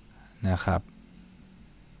นะครับ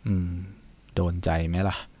โดนใจไหม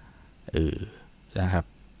ล่ะนะครับ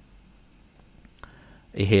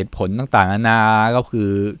เหตุผลต่างๆนานาก็คือ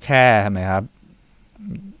แค่ทำไมครับ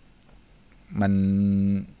มัน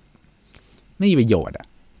ไม่มีประโยชน์อ่ะ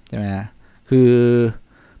ใช่ไหมคือ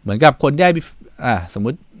เหมือนกับคนได้สมมุ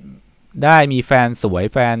ติได้มีแฟนสวย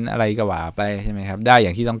แฟนอะไรก็ว่าไปใช่ไหมครับได้อย่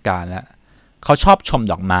างที่ต้องการแล้วเขาชอบชม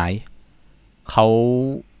ดอกไม้เขา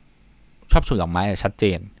ชอบชมดอกไม้ชัดเจ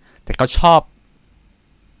นแต่เขาชอบ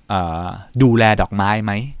ดูแลดอกไม้ไห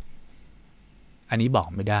มอันนี้บอก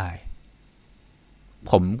ไม่ได้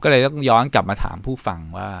ผมก็เลยต้องย้อนกลับมาถามผู้ฟัง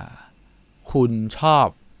ว่าคุณชอบ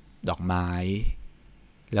ดอกไม้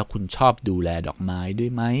แล้วคุณชอบดูแลดอกไม้ด้ว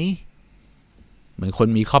ยไหมเหมือนคน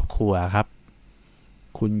มีครอบครัวครับ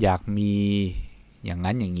คุณอยากมีอย่าง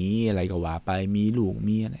นั้นอย่างนี้อะไรก็ว่าไปมีลูก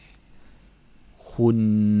มีอะไรคุณ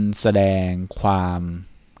แสดงความ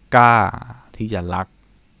กล้าที่จะรัก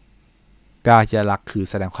คือ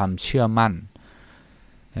แสดงความเชื่อมั่น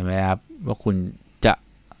เห็นไหมครับว่าคุณจะ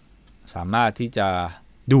สามารถที่จะ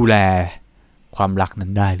ดูแลความรักนั้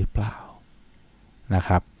นได้หรือเปล่านะค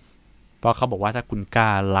รับเพราะเขาบอกว่าถ้าคุณกล้า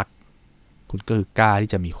รักคุณก็คือกล้าที่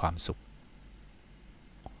จะมีความสุข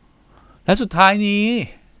และสุดท้ายนี้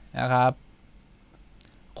นะครับ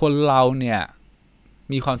คนเราเนี่ย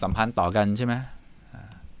มีความสัมพันธ์ต่อกันใช่ไหม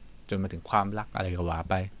จนมาถึงความรักอะไรก็ว่า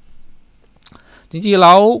ไปจริงๆแ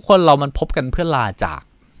ล้วคนเรามันพบกันเพื่อลาจาก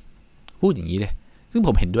พูดอย่างนี้เลยซึ่งผ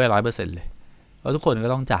มเห็นด้วย 100% เลยว่าทุกคนก็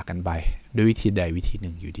ต้องจากกันไปด้วยวิธีใดวิธีห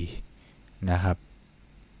นึ่งอยู่ดีนะครับ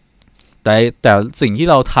แต่สิ่งที่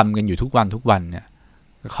เราทำกันอยู่ทุกวันเนี่ย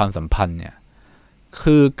ความสัมพันธ์เนี่ย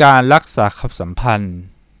คือการรักษาความสัมพันธ์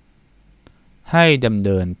ให้ดำเ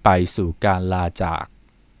นินไปสู่การลาจาก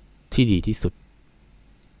ที่ดีที่สุด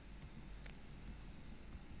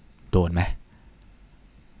โดนไหม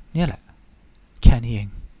เนี่ยแหละแค่นี้เอง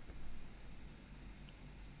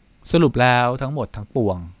สรุปแล้วทั้งหมดทั้งป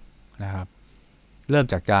วงนะครับเริ่ม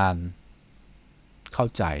จากการเข้า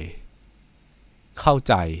ใ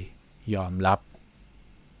จยอมรับ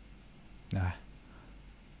นะ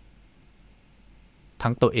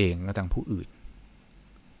ทั้งตัวเองและทั้งผู้อื่น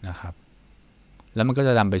นะครับแล้วมันก็จ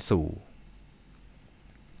ะนำไปสู่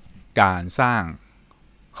การสร้าง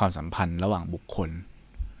ความสัมพันธ์ระหว่างบุคคล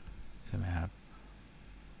ใช่ไหมครับ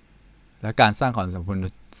และการสร้างความสัมพันธ์ระ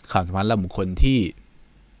หว่างบุคคลที่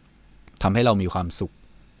ทำให้เรามีความสุข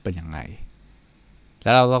เป็นยังไงแ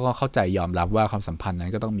ล้วเราก็เข้าใจยอมรับว่าความสัมพันธ์นั้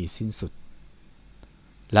นก็ต้องมีสิ้นสุด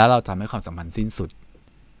แล้วเราทำให้ความสัมพันธ์สิ้นสุด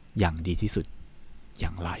อย่างดีที่สุดอย่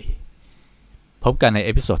างไรพบกันในเอ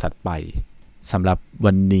พิโซดถัดไปสำหรับ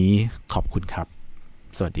วันนี้ขอบคุณครับ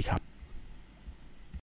สวัสดีครับ